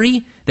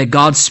angry that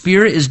God's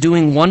Spirit is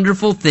doing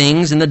wonderful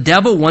things, and the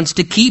devil wants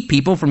to keep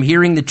people from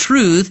hearing the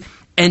truth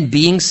and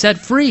being set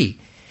free.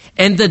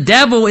 And the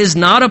devil is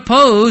not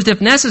opposed,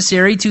 if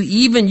necessary, to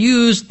even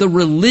use the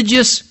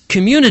religious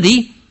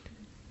community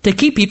to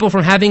keep people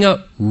from having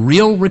a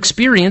real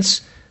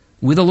experience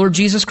with the Lord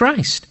Jesus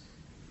Christ.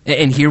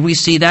 And here we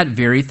see that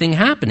very thing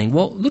happening.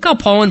 Well, look how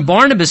Paul and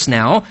Barnabas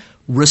now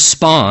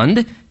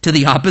respond to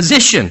the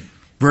opposition.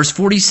 Verse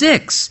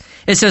 46,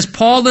 it says,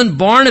 Paul and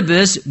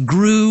Barnabas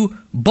grew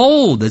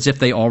bold, as if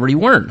they already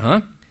weren't,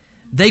 huh?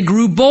 They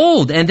grew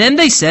bold, and then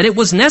they said it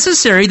was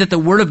necessary that the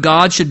word of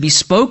God should be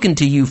spoken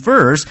to you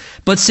first,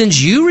 but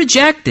since you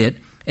reject it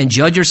and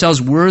judge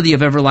yourselves worthy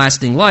of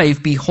everlasting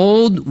life,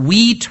 behold,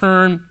 we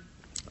turn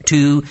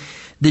to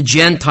the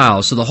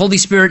Gentiles. So the Holy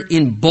Spirit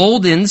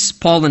emboldens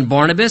Paul and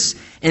Barnabas,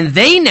 and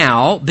they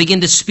now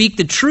begin to speak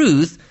the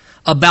truth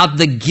about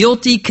the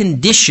guilty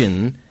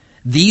condition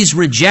these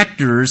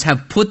rejectors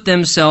have put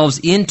themselves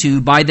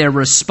into by their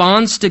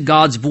response to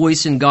God's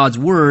voice and God's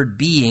word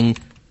being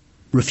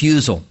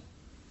refusal,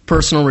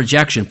 personal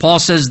rejection. Paul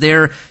says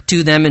there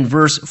to them in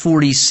verse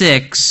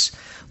 46,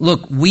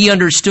 look, we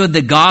understood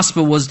the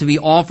gospel was to be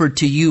offered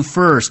to you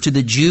first, to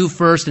the Jew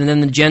first and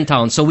then the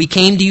Gentile. And so we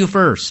came to you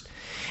first.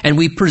 And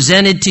we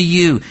presented to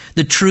you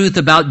the truth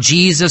about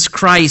Jesus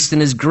Christ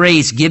and His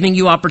grace, giving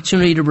you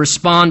opportunity to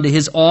respond to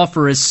His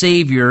offer as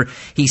Savior.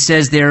 He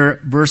says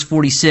there, verse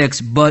 46,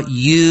 but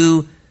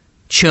you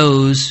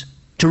chose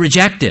to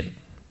reject it.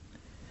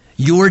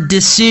 Your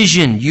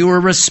decision, your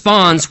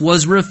response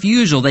was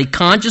refusal. They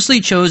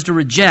consciously chose to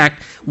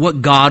reject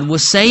what God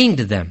was saying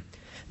to them.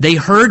 They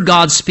heard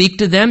God speak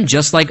to them,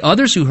 just like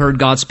others who heard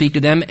God speak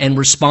to them and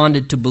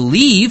responded to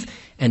believe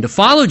and to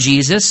follow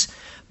Jesus.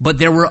 But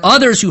there were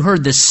others who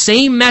heard the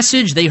same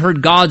message. They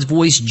heard God's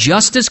voice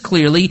just as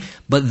clearly,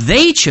 but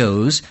they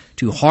chose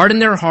to harden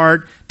their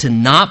heart, to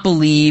not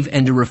believe,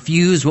 and to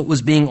refuse what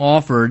was being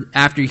offered.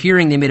 After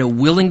hearing, they made a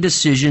willing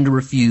decision to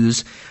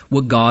refuse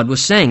what God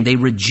was saying. They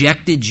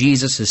rejected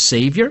Jesus as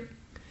Savior.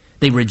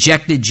 They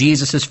rejected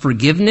Jesus'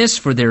 forgiveness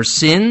for their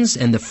sins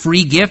and the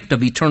free gift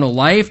of eternal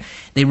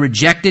life. They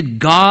rejected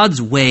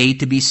God's way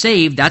to be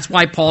saved. That's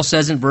why Paul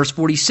says in verse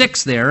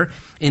 46 there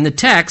in the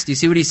text, you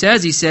see what he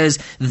says? He says,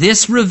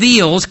 this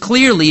reveals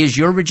clearly, as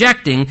you're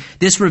rejecting,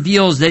 this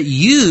reveals that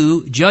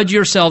you judge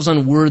yourselves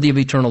unworthy of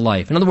eternal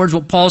life. In other words,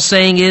 what Paul's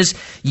saying is,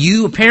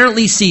 you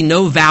apparently see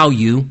no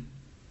value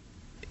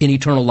in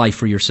eternal life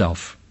for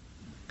yourself.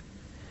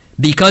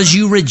 Because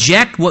you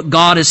reject what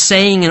God is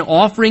saying and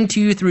offering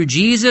to you through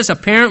Jesus,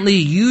 apparently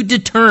you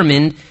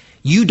determined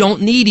you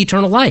don't need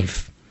eternal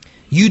life.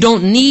 You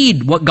don't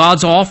need what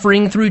God's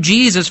offering through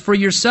Jesus for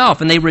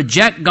yourself. And they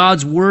reject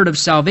God's word of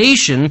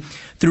salvation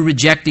through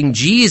rejecting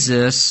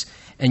Jesus.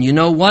 And you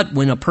know what?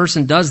 When a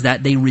person does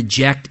that, they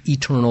reject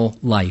eternal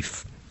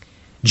life.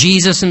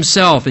 Jesus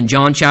himself in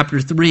John chapter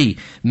 3,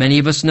 many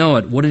of us know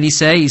it. What did he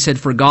say? He said,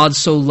 for God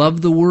so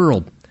loved the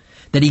world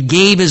that he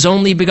gave his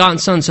only begotten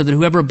Son, so that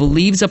whoever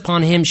believes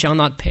upon him shall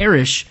not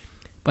perish,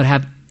 but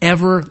have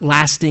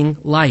everlasting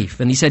life.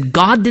 And he said,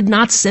 God did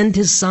not send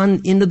his Son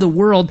into the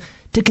world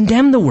to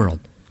condemn the world,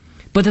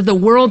 but that the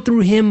world through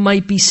him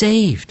might be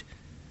saved.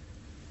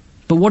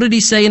 But what did he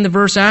say in the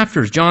verse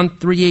after? John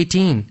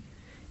 3:18.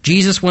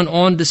 Jesus went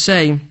on to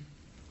say,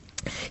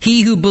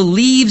 he who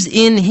believes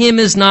in him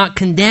is not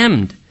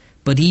condemned,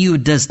 but he who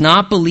does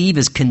not believe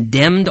is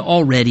condemned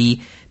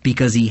already,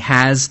 because he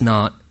has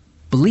not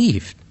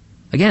believed.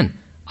 Again,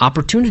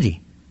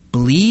 opportunity.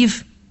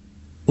 Believe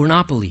or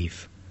not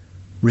believe.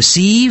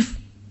 Receive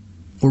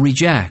or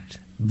reject.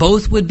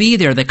 Both would be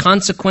there. The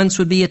consequence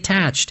would be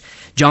attached.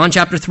 John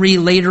chapter 3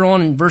 later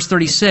on in verse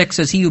 36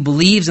 says, he who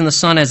believes in the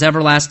Son has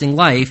everlasting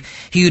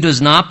life. He who does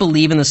not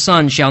believe in the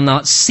Son shall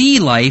not see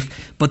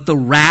life, but the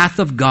wrath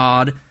of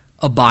God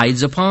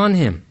abides upon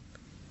him.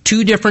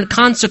 Two different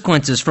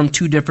consequences from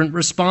two different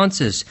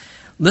responses.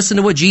 Listen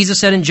to what Jesus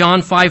said in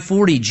John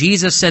 5:40.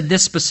 Jesus said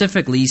this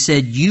specifically. He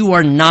said, you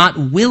are not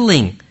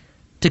willing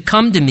to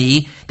come to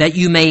me that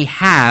you may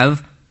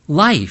have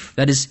life.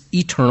 That is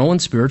eternal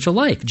and spiritual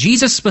life.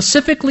 Jesus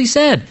specifically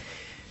said,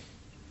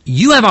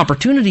 you have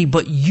opportunity,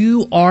 but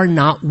you are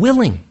not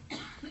willing.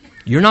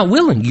 You're not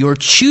willing. You're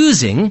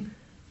choosing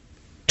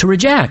to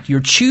reject. You're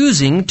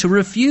choosing to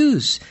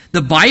refuse.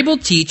 The Bible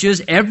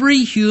teaches every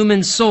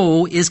human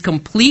soul is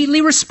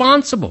completely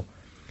responsible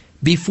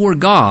before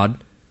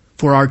God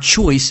for our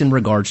choice in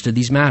regards to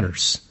these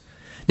matters.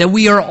 That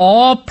we are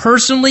all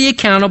personally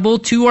accountable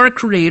to our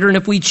Creator, and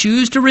if we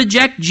choose to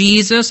reject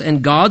Jesus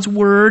and God's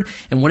Word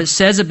and what it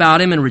says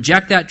about Him and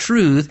reject that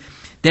truth,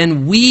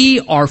 then we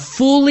are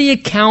fully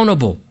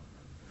accountable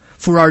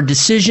for our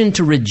decision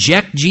to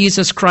reject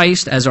Jesus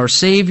Christ as our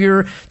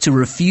Savior, to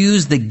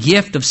refuse the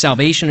gift of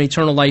salvation and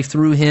eternal life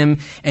through Him,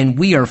 and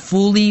we are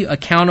fully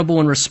accountable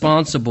and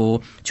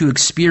responsible to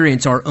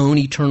experience our own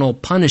eternal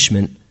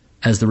punishment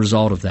as the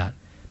result of that.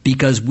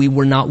 Because we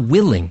were not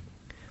willing.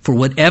 For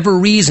whatever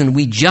reason,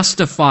 we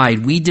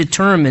justified, we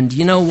determined,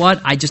 you know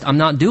what, I'm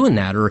not doing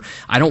that, or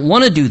I don't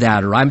want to do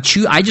that, or I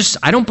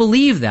don't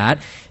believe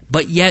that,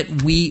 but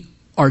yet we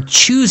are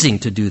choosing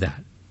to do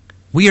that.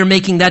 We are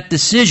making that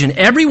decision.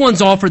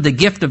 Everyone's offered the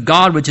gift of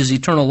God, which is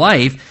eternal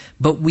life,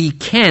 but we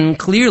can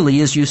clearly,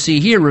 as you see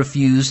here,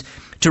 refuse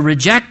to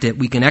reject it.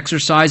 We can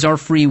exercise our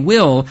free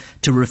will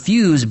to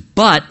refuse,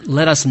 but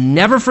let us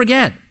never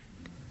forget,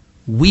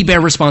 we bear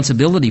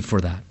responsibility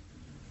for that.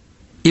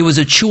 It was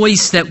a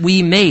choice that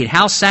we made.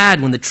 How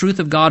sad when the truth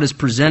of God is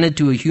presented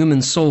to a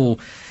human soul,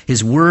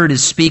 His Word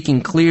is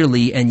speaking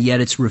clearly, and yet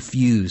it's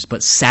refused.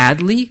 But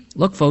sadly,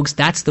 look folks,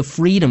 that's the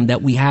freedom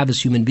that we have as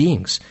human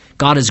beings.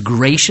 God has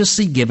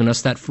graciously given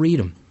us that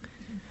freedom.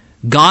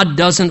 God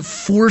doesn't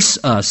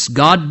force us.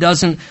 God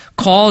doesn't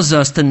cause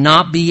us to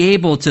not be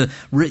able to,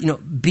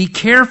 be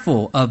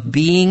careful of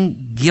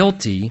being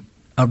guilty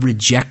of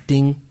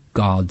rejecting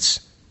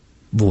God's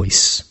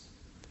voice.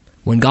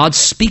 When God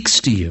speaks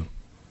to you,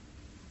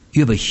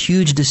 you have a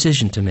huge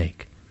decision to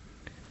make.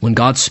 When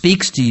God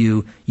speaks to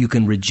you, you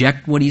can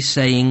reject what he's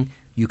saying,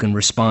 you can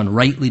respond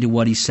rightly to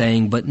what he's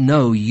saying, but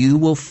no, you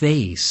will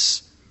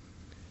face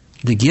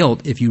the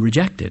guilt if you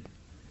reject it.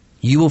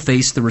 You will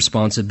face the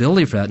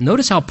responsibility for that.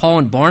 Notice how Paul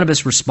and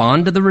Barnabas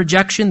respond to the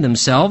rejection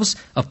themselves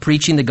of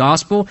preaching the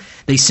gospel.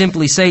 They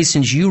simply say,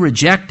 since you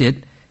reject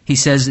it, he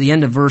says at the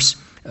end of verse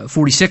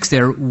 46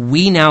 there,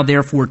 we now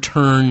therefore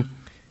turn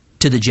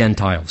to the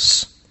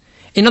Gentiles.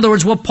 In other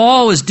words, what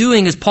Paul is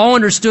doing is Paul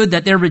understood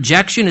that their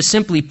rejection is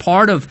simply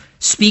part of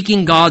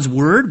speaking God's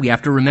word. We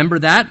have to remember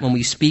that when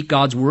we speak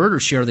God's word or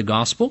share the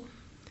gospel.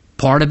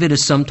 Part of it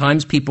is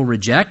sometimes people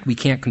reject. We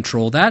can't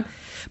control that.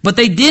 But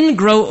they didn't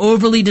grow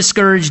overly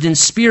discouraged in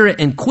spirit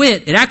and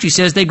quit. It actually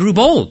says they grew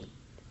bold.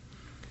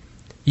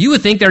 You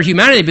would think their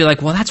humanity would be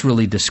like, well, that's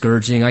really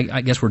discouraging.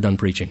 I guess we're done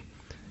preaching.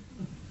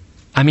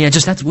 I mean,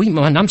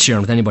 I'm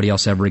sharing with anybody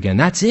else ever again.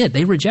 That's it.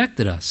 They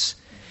rejected us.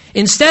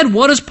 Instead,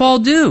 what does Paul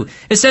do?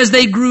 It says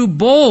they grew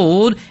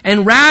bold,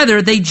 and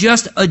rather they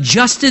just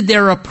adjusted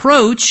their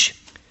approach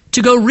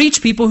to go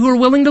reach people who are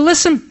willing to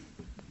listen.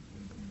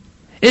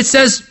 It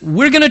says,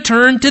 we're going to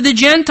turn to the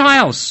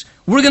Gentiles.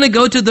 We're going to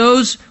go to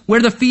those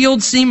where the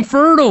fields seem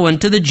fertile and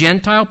to the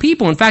Gentile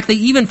people. In fact, they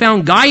even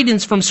found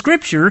guidance from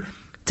Scripture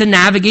to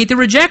navigate the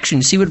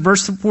rejection. See what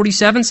verse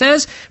 47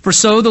 says? For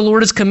so the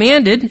Lord has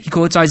commanded, he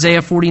quotes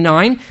Isaiah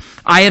 49,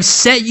 I have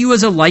set you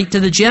as a light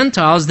to the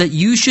Gentiles that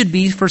you should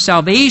be for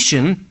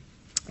salvation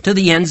to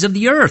the ends of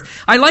the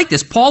earth. I like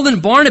this. Paul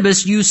and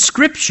Barnabas use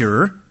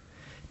Scripture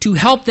to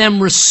help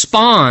them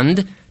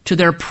respond to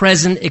their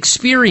present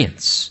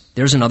experience.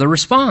 There's another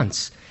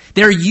response.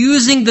 They're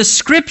using the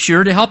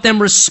Scripture to help them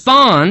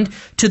respond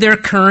to their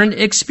current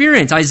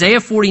experience.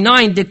 Isaiah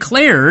 49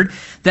 declared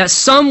that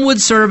some would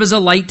serve as a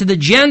light to the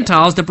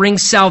Gentiles to bring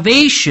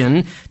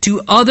salvation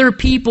to other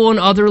people in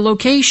other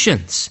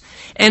locations.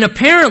 And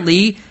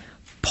apparently,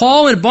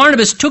 Paul and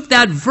Barnabas took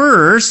that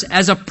verse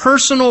as a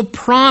personal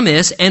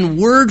promise and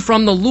word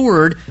from the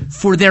Lord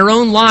for their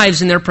own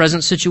lives in their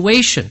present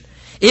situation.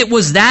 It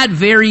was that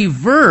very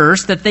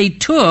verse that they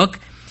took,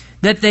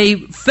 that they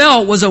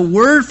felt was a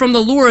word from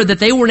the Lord, that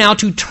they were now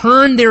to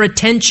turn their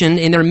attention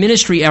in their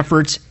ministry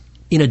efforts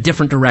in a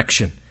different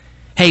direction.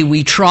 Hey,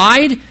 we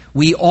tried,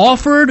 we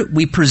offered,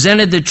 we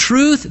presented the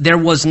truth, there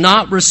was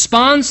not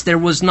response, there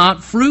was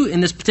not fruit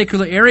in this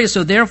particular area,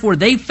 so therefore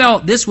they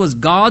felt this was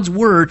God's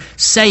word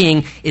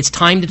saying it's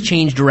time to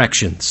change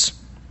directions.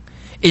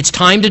 It's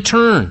time to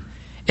turn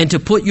and to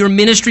put your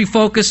ministry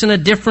focus in a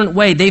different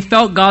way. They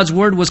felt God's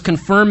word was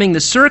confirming the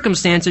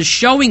circumstances,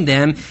 showing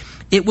them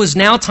it was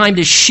now time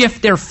to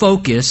shift their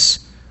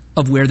focus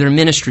of where their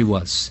ministry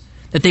was.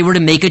 That they were to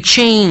make a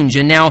change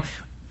and now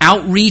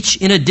outreach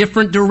in a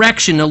different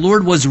direction. The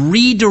Lord was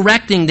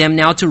redirecting them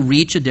now to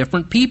reach a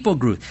different people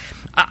group.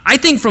 I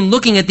think from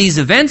looking at these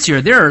events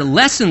here, there are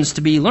lessons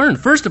to be learned.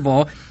 First of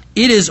all,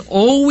 it is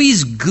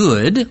always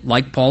good,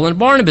 like Paul and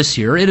Barnabas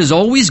here, it is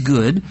always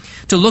good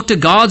to look to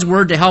God's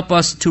word to help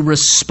us to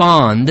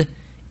respond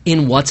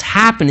in what's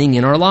happening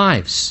in our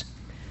lives.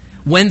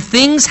 When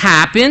things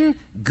happen,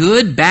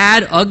 good,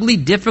 bad, ugly,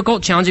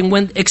 difficult, challenging,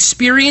 when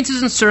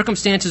experiences and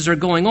circumstances are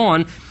going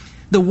on,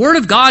 the Word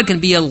of God can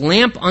be a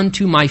lamp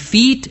unto my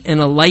feet and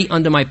a light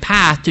unto my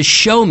path to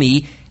show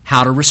me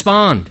how to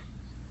respond.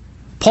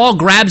 Paul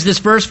grabs this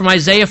verse from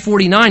Isaiah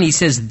 49. He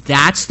says,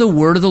 that's the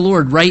word of the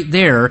Lord right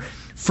there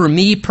for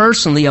me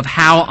personally of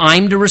how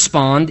I'm to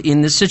respond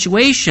in this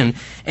situation.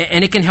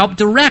 And it can help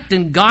direct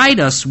and guide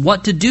us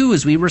what to do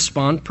as we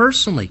respond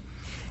personally.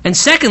 And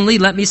secondly,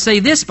 let me say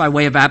this by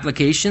way of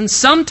application.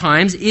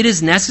 Sometimes it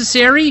is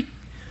necessary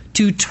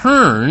to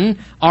turn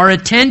our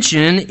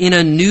attention in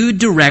a new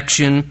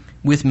direction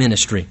with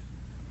ministry.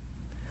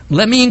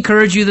 Let me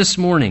encourage you this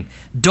morning.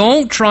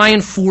 Don't try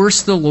and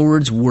force the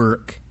Lord's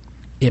work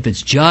if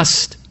it's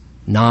just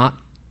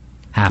not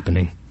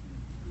happening.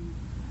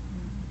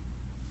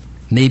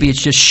 Maybe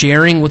it's just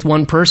sharing with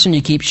one person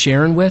you keep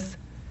sharing with.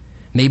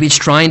 Maybe it's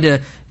trying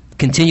to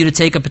continue to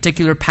take a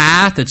particular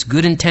path that's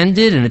good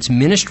intended and it's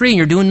ministry and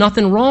you're doing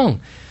nothing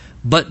wrong.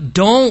 But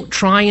don't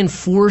try and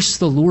force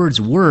the Lord's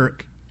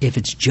work if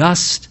it's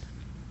just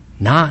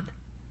not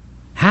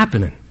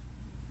happening.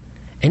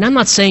 And I'm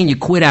not saying you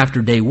quit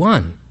after day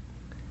one.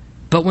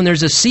 But when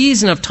there's a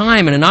season of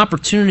time and an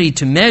opportunity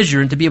to measure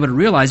and to be able to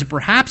realize it,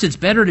 perhaps it's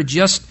better to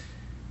just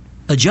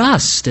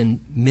adjust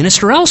and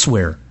minister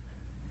elsewhere.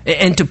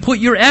 And to put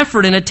your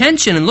effort and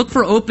attention and look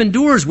for open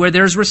doors where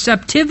there's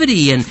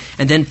receptivity and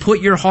then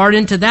put your heart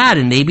into that.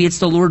 And maybe it's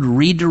the Lord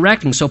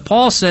redirecting. So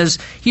Paul says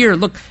here,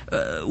 look,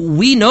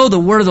 we know the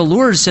word of the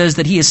Lord says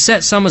that he has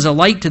set some as a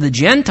light to the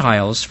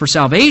Gentiles for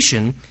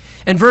salvation.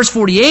 And verse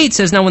 48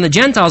 says, now when the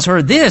Gentiles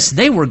heard this,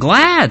 they were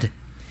glad.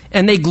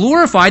 And they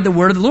glorified the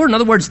word of the Lord. In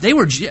other words,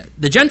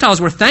 the Gentiles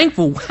were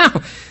thankful.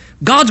 Wow,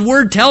 God's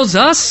word tells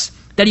us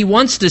that he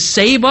wants to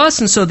save us.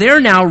 And so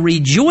they're now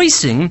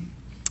rejoicing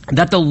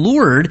that the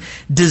Lord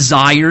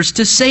desires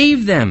to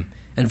save them.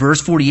 And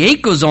verse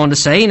 48 goes on to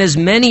say, and as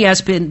many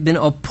as been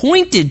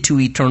appointed to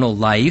eternal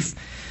life,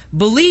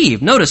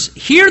 believe. Notice,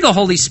 here the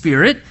Holy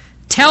Spirit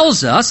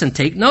tells us, and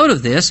take note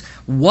of this,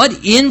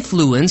 what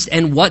influenced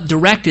and what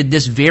directed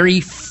this very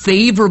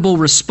favorable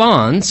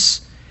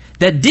response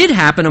that did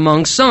happen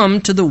among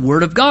some to the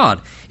Word of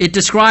God. It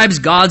describes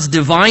God's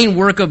divine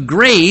work of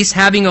grace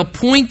having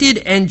appointed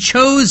and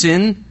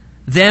chosen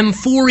them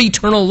for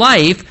eternal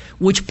life,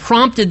 which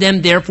prompted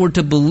them therefore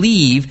to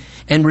believe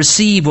and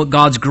receive what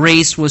God's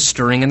grace was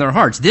stirring in their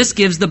hearts. This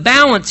gives the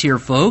balance here,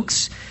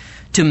 folks,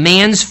 to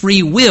man's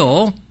free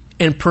will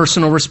and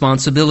personal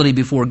responsibility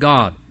before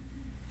God.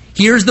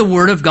 Here's the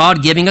Word of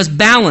God giving us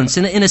balance.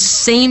 In a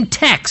same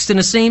text, in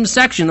the same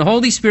section, the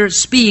Holy Spirit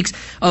speaks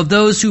of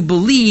those who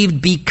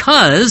believed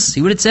because,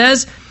 see what it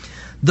says?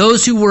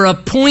 Those who were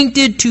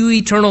appointed to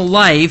eternal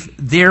life,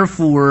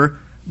 therefore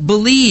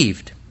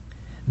believed.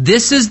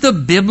 This is the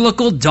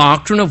biblical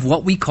doctrine of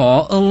what we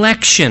call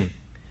election,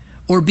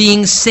 or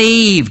being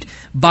saved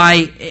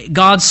by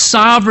God's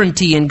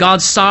sovereignty and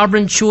God's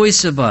sovereign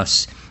choice of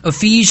us.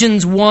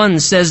 Ephesians 1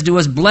 says to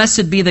us,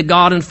 "Blessed be the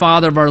God and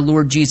Father of our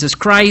Lord Jesus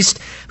Christ,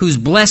 who's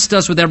blessed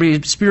us with every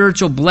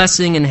spiritual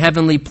blessing in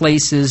heavenly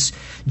places,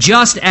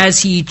 just as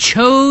He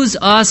chose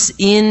us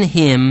in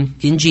Him,"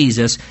 in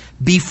Jesus,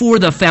 "before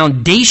the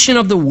foundation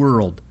of the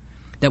world,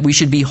 that we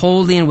should be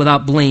holy and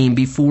without blame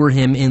before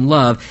Him in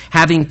love,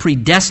 having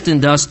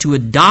predestined us to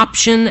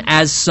adoption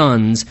as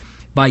sons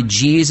by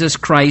Jesus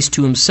Christ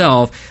to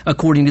Himself,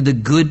 according to the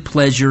good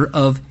pleasure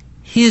of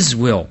His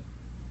will."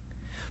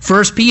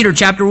 1 Peter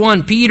chapter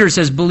 1, Peter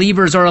says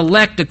believers are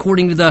elect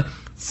according to the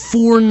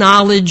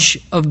foreknowledge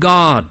of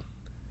God,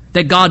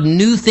 that God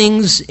knew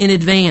things in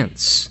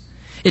advance.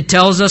 It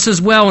tells us as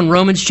well in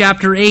Romans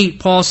chapter 8,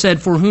 Paul said,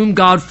 "For whom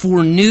God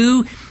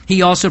foreknew,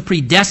 He also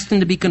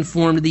predestined to be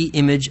conformed to the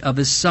image of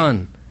His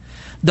Son."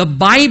 The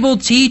Bible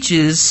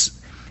teaches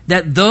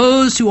that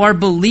those who are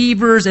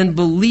believers and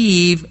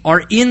believe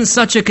are in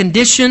such a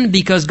condition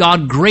because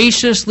God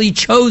graciously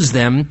chose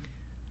them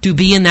to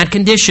be in that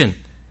condition.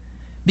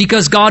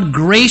 Because God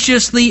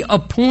graciously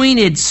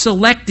appointed,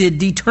 selected,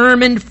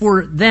 determined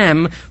for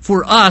them,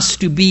 for us,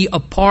 to be a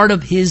part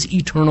of His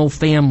eternal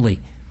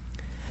family.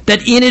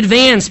 That in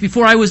advance,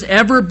 before I was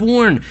ever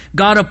born,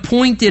 God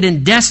appointed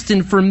and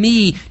destined for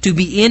me to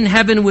be in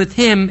heaven with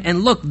Him.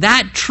 And look,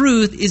 that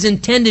truth is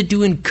intended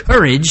to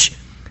encourage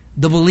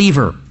the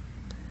believer.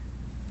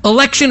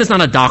 Election is not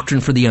a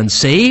doctrine for the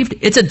unsaved.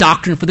 It's a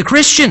doctrine for the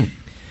Christian,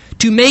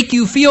 to make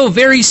you feel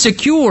very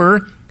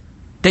secure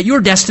that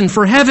you're destined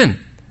for heaven.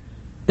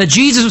 That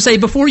Jesus would say,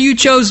 before you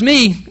chose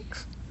me,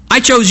 I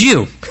chose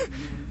you.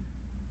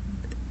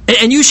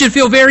 And you should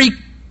feel very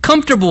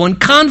comfortable and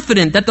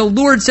confident that the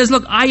Lord says,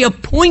 look, I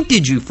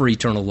appointed you for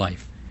eternal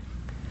life.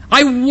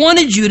 I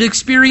wanted you to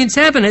experience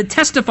heaven. It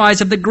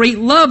testifies of the great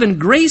love and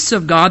grace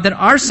of God, that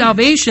our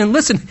salvation,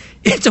 listen,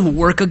 it's a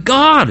work of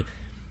God.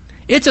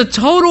 It's a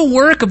total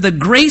work of the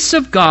grace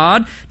of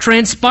God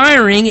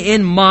transpiring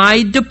in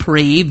my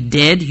depraved,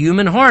 dead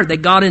human heart,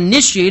 that God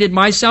initiated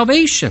my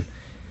salvation.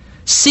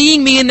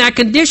 Seeing me in that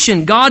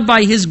condition, God,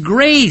 by His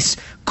grace,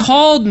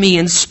 called me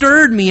and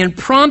stirred me and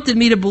prompted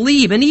me to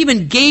believe, and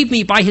even gave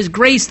me, by His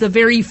grace, the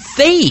very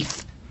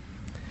faith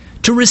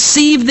to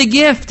receive the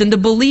gift and to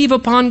believe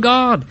upon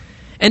God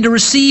and to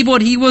receive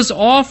what He was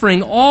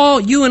offering.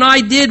 All you and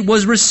I did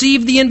was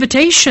receive the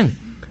invitation.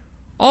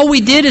 All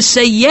we did is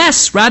say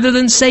yes rather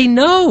than say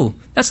no.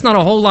 That's not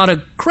a whole lot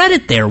of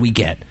credit there we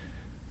get.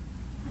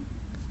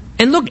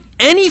 And look,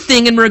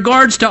 anything in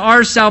regards to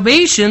our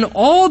salvation,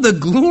 all the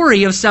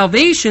glory of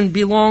salvation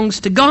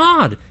belongs to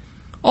God.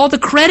 All the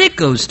credit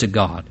goes to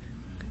God.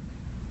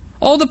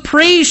 All the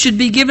praise should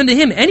be given to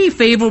Him. Any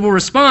favorable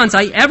response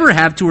I ever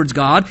have towards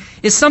God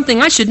is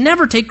something I should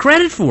never take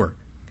credit for.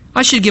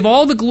 I should give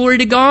all the glory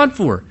to God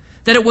for.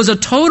 That it was a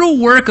total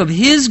work of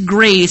His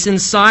grace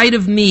inside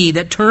of me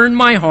that turned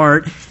my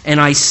heart,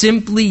 and I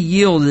simply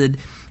yielded.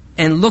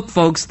 And look,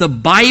 folks, the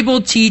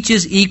Bible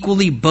teaches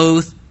equally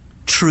both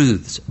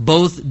truths,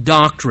 both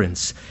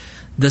doctrines.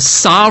 The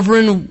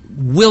sovereign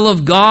will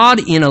of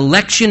God in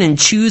election and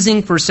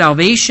choosing for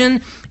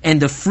salvation,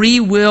 and the free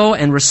will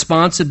and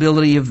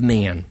responsibility of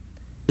man.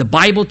 The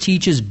Bible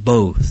teaches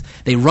both.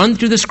 They run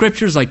through the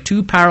Scriptures like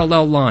two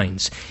parallel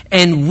lines.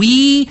 And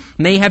we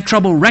may have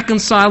trouble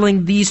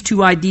reconciling these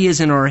two ideas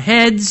in our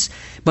heads,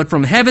 but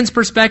from heaven's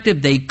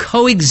perspective, they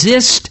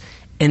coexist,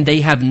 and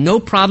they have no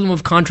problem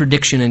of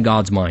contradiction in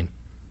God's mind.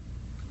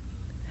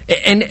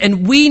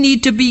 And we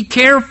need to be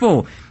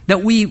careful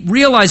that we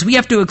realize we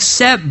have to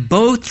accept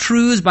both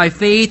truths by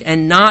faith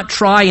and not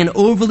try and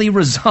overly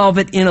resolve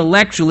it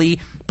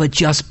intellectually, but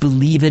just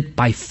believe it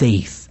by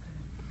faith.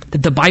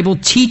 That the Bible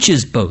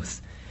teaches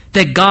both.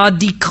 That God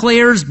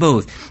declares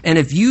both. And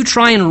if you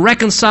try and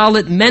reconcile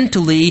it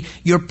mentally,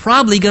 you're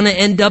probably going to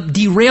end up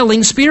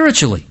derailing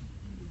spiritually.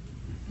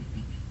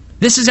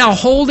 This is how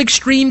whole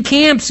extreme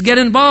camps get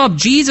involved.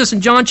 Jesus in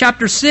John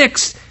chapter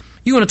 6,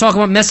 you want to talk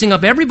about messing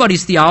up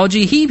everybody's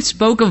theology, He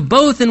spoke of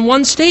both in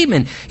one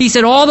statement. He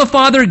said, all the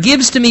Father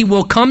gives to me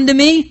will come to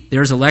me.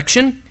 There's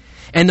election.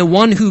 And the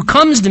one who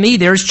comes to me,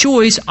 there's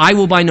choice. I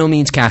will by no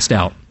means cast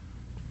out.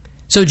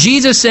 So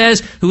Jesus says,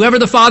 whoever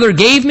the Father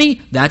gave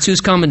me, that's who's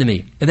coming to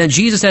me. And then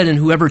Jesus said, and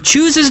whoever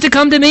chooses to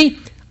come to me,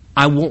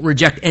 I won't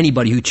reject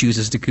anybody who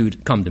chooses to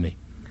come to me.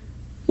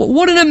 Well,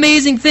 what an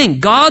amazing thing.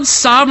 God's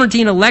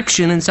sovereignty and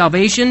election and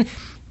salvation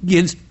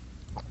gives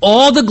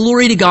all the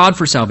glory to God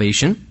for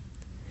salvation.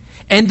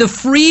 And the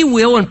free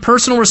will and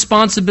personal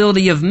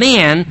responsibility of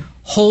man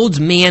holds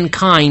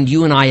mankind,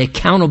 you and I,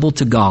 accountable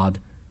to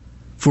God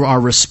for our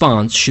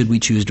response should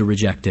we choose to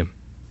reject him.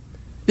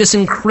 This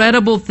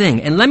incredible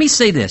thing. And let me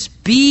say this.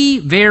 Be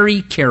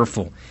very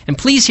careful. And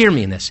please hear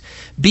me in this.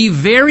 Be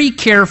very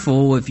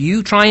careful if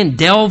you try and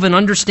delve and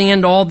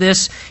understand all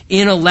this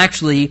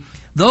intellectually.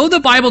 Though the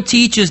Bible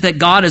teaches that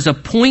God has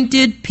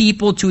appointed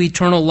people to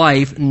eternal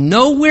life,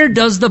 nowhere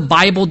does the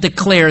Bible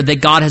declare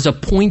that God has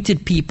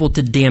appointed people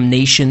to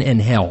damnation and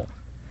hell.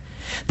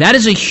 That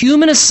is a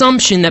human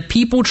assumption that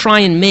people try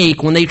and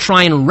make when they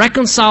try and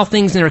reconcile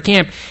things in their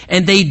camp,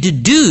 and they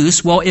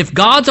deduce, well, if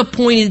God's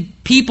appointed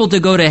people to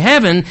go to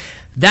heaven,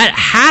 that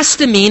has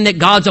to mean that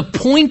God's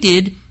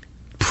appointed,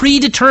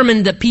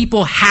 predetermined that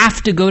people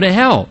have to go to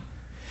hell.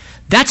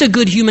 That's a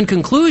good human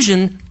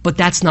conclusion, but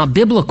that's not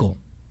biblical.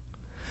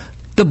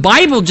 The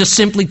Bible just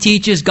simply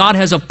teaches God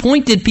has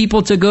appointed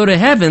people to go to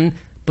heaven,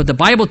 but the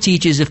Bible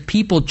teaches if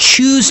people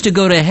choose to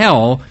go to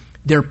hell,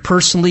 they're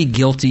personally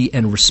guilty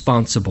and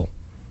responsible.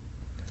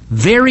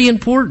 Very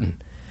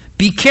important.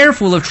 Be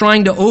careful of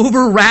trying to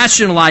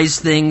over-rationalize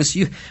things.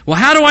 Well,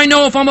 how do I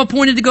know if I'm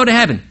appointed to go to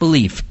heaven?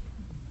 Believe.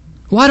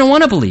 Well, I don't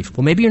want to believe.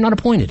 Well, maybe you're not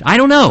appointed. I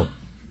don't know.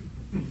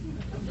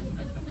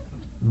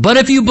 But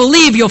if you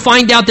believe, you'll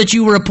find out that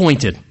you were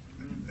appointed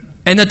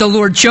and that the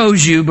Lord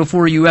chose you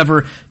before you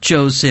ever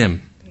chose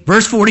him.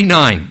 Verse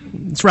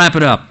 49. Let's wrap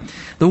it up.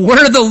 The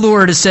word of the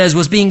Lord, it says,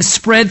 was being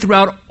spread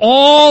throughout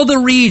all the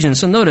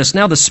regions. So notice,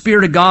 now the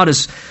Spirit of God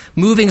is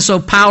moving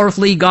so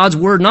powerfully. God's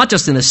word, not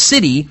just in a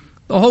city,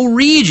 the whole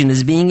region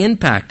is being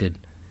impacted.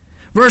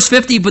 Verse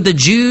 50, but the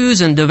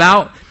Jews and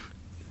devout,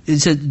 it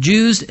said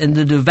Jews and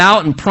the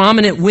devout and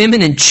prominent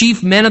women and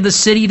chief men of the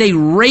city, they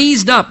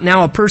raised up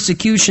now a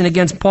persecution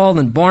against Paul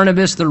and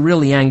Barnabas. They're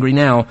really angry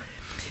now.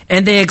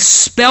 And they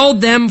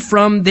expelled them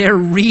from their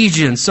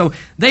region. So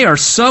they are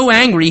so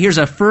angry. Here's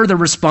a further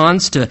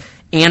response to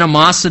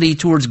animosity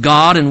towards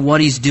God and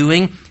what he's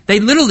doing. They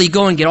literally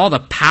go and get all the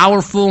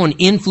powerful and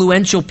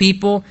influential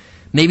people,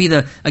 maybe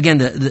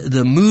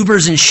the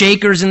movers and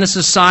shakers in the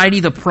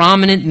society, the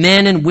prominent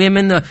men and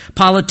women, the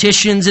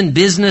politicians and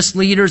business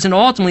leaders, and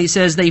ultimately it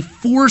says they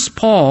force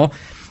Paul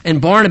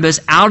and Barnabas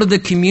out of the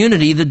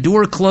community. The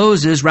door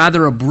closes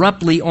rather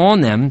abruptly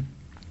on them.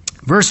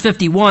 Verse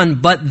 51,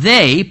 but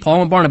they,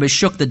 Paul and Barnabas,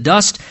 shook the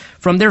dust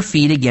from their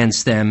feet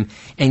against them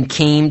and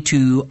came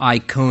to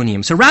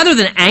Iconium. So rather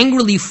than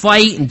angrily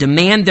fight and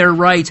demand their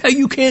rights, hey,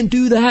 you can't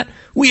do that,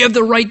 we have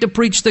the right to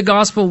preach the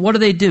gospel, what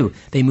do?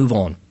 They move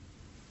on.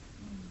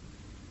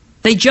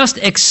 They just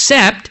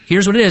accept,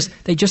 here's what it is,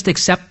 they just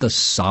accept the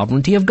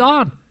sovereignty of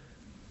God.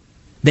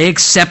 They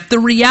accept the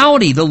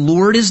reality. The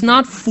Lord is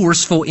not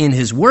forceful in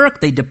his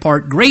work. They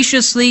depart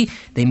graciously.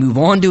 They move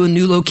on to a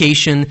new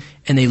location,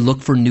 and they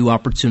look for new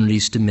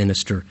opportunities to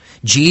minister.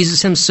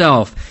 Jesus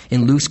himself,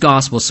 in Luke's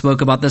gospel,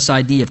 spoke about this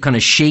idea of kind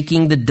of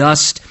shaking the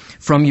dust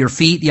from your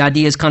feet. The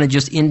idea is kind of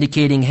just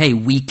indicating, hey,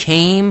 we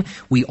came,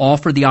 we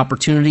offered the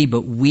opportunity,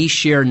 but we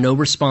share no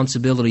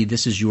responsibility.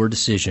 This is your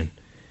decision.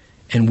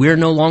 And we're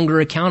no longer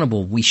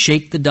accountable. We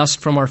shake the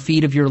dust from our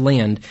feet of your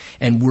land,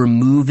 and we're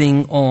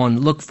moving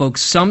on. Look,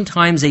 folks,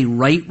 sometimes a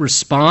right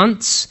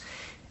response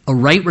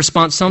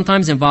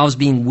sometimes involves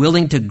being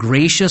willing to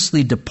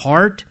graciously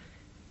depart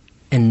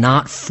and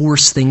not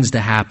force things to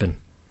happen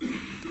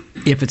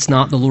if it's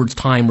not the Lord's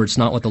time or it's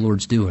not what the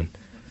Lord's doing.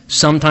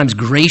 Sometimes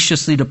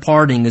graciously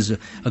departing is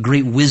a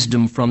great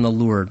wisdom from the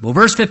Lord. Well,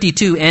 verse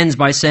 52 ends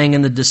by saying,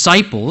 and the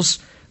disciples,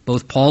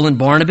 both Paul and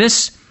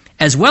Barnabas,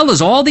 as well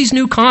as all these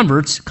new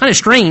converts, kind of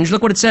strange,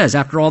 look what it says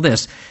after all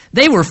this.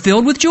 They were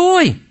filled with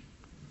joy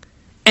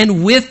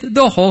and with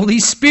the Holy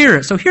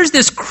Spirit. So here's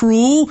this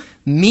cruel,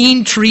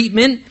 mean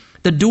treatment.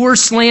 The door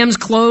slams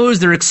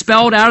closed. They're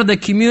expelled out of the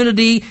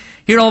community.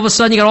 Here all of a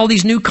sudden you got all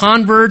these new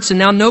converts, and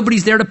now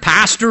nobody's there to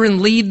pastor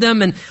and lead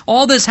them, and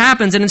all this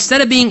happens. And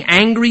instead of being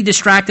angry,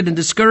 distracted, and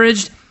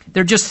discouraged,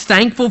 they're just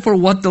thankful for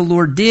what the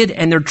Lord did,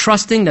 and they're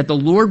trusting that the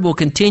Lord will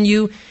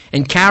continue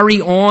and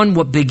carry on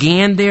what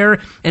began there.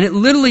 And it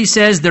literally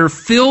says they're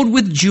filled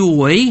with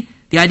joy.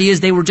 The idea is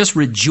they were just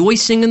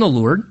rejoicing in the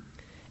Lord,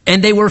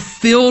 and they were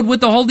filled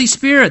with the Holy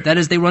Spirit. That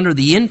is, they were under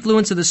the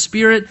influence of the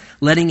Spirit,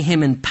 letting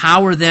him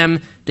empower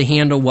them to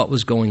handle what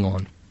was going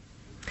on.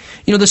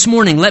 You know, this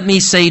morning, let me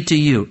say to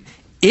you,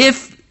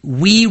 if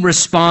we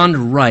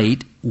respond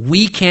right,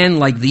 we can,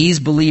 like these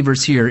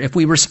believers here, if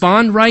we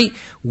respond right,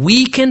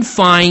 we can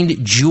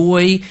find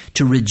joy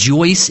to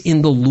rejoice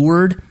in the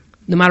Lord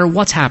no matter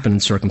what's happening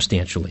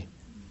circumstantially.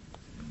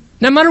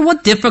 No matter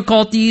what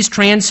difficulties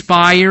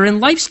transpire, and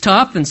life's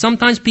tough, and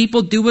sometimes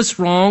people do us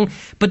wrong,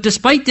 but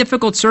despite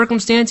difficult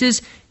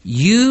circumstances,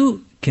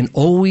 you can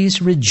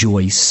always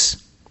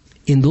rejoice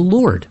in the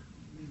Lord.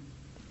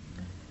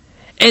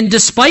 And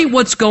despite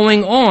what's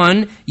going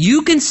on,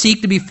 you can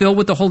seek to be filled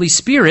with the Holy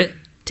Spirit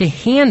to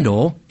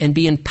handle and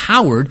be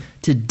empowered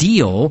to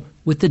deal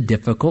with the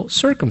difficult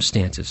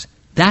circumstances.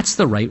 That's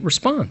the right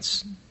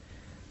response.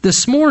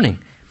 This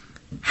morning,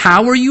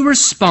 how are you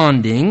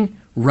responding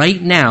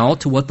right now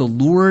to what the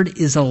Lord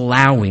is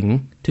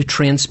allowing to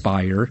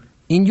transpire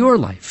in your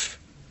life?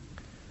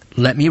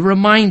 Let me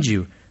remind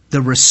you,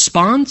 the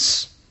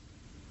response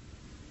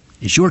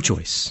is your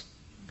choice.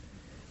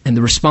 And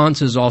the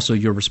response is also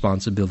your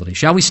responsibility.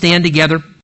 Shall we stand together?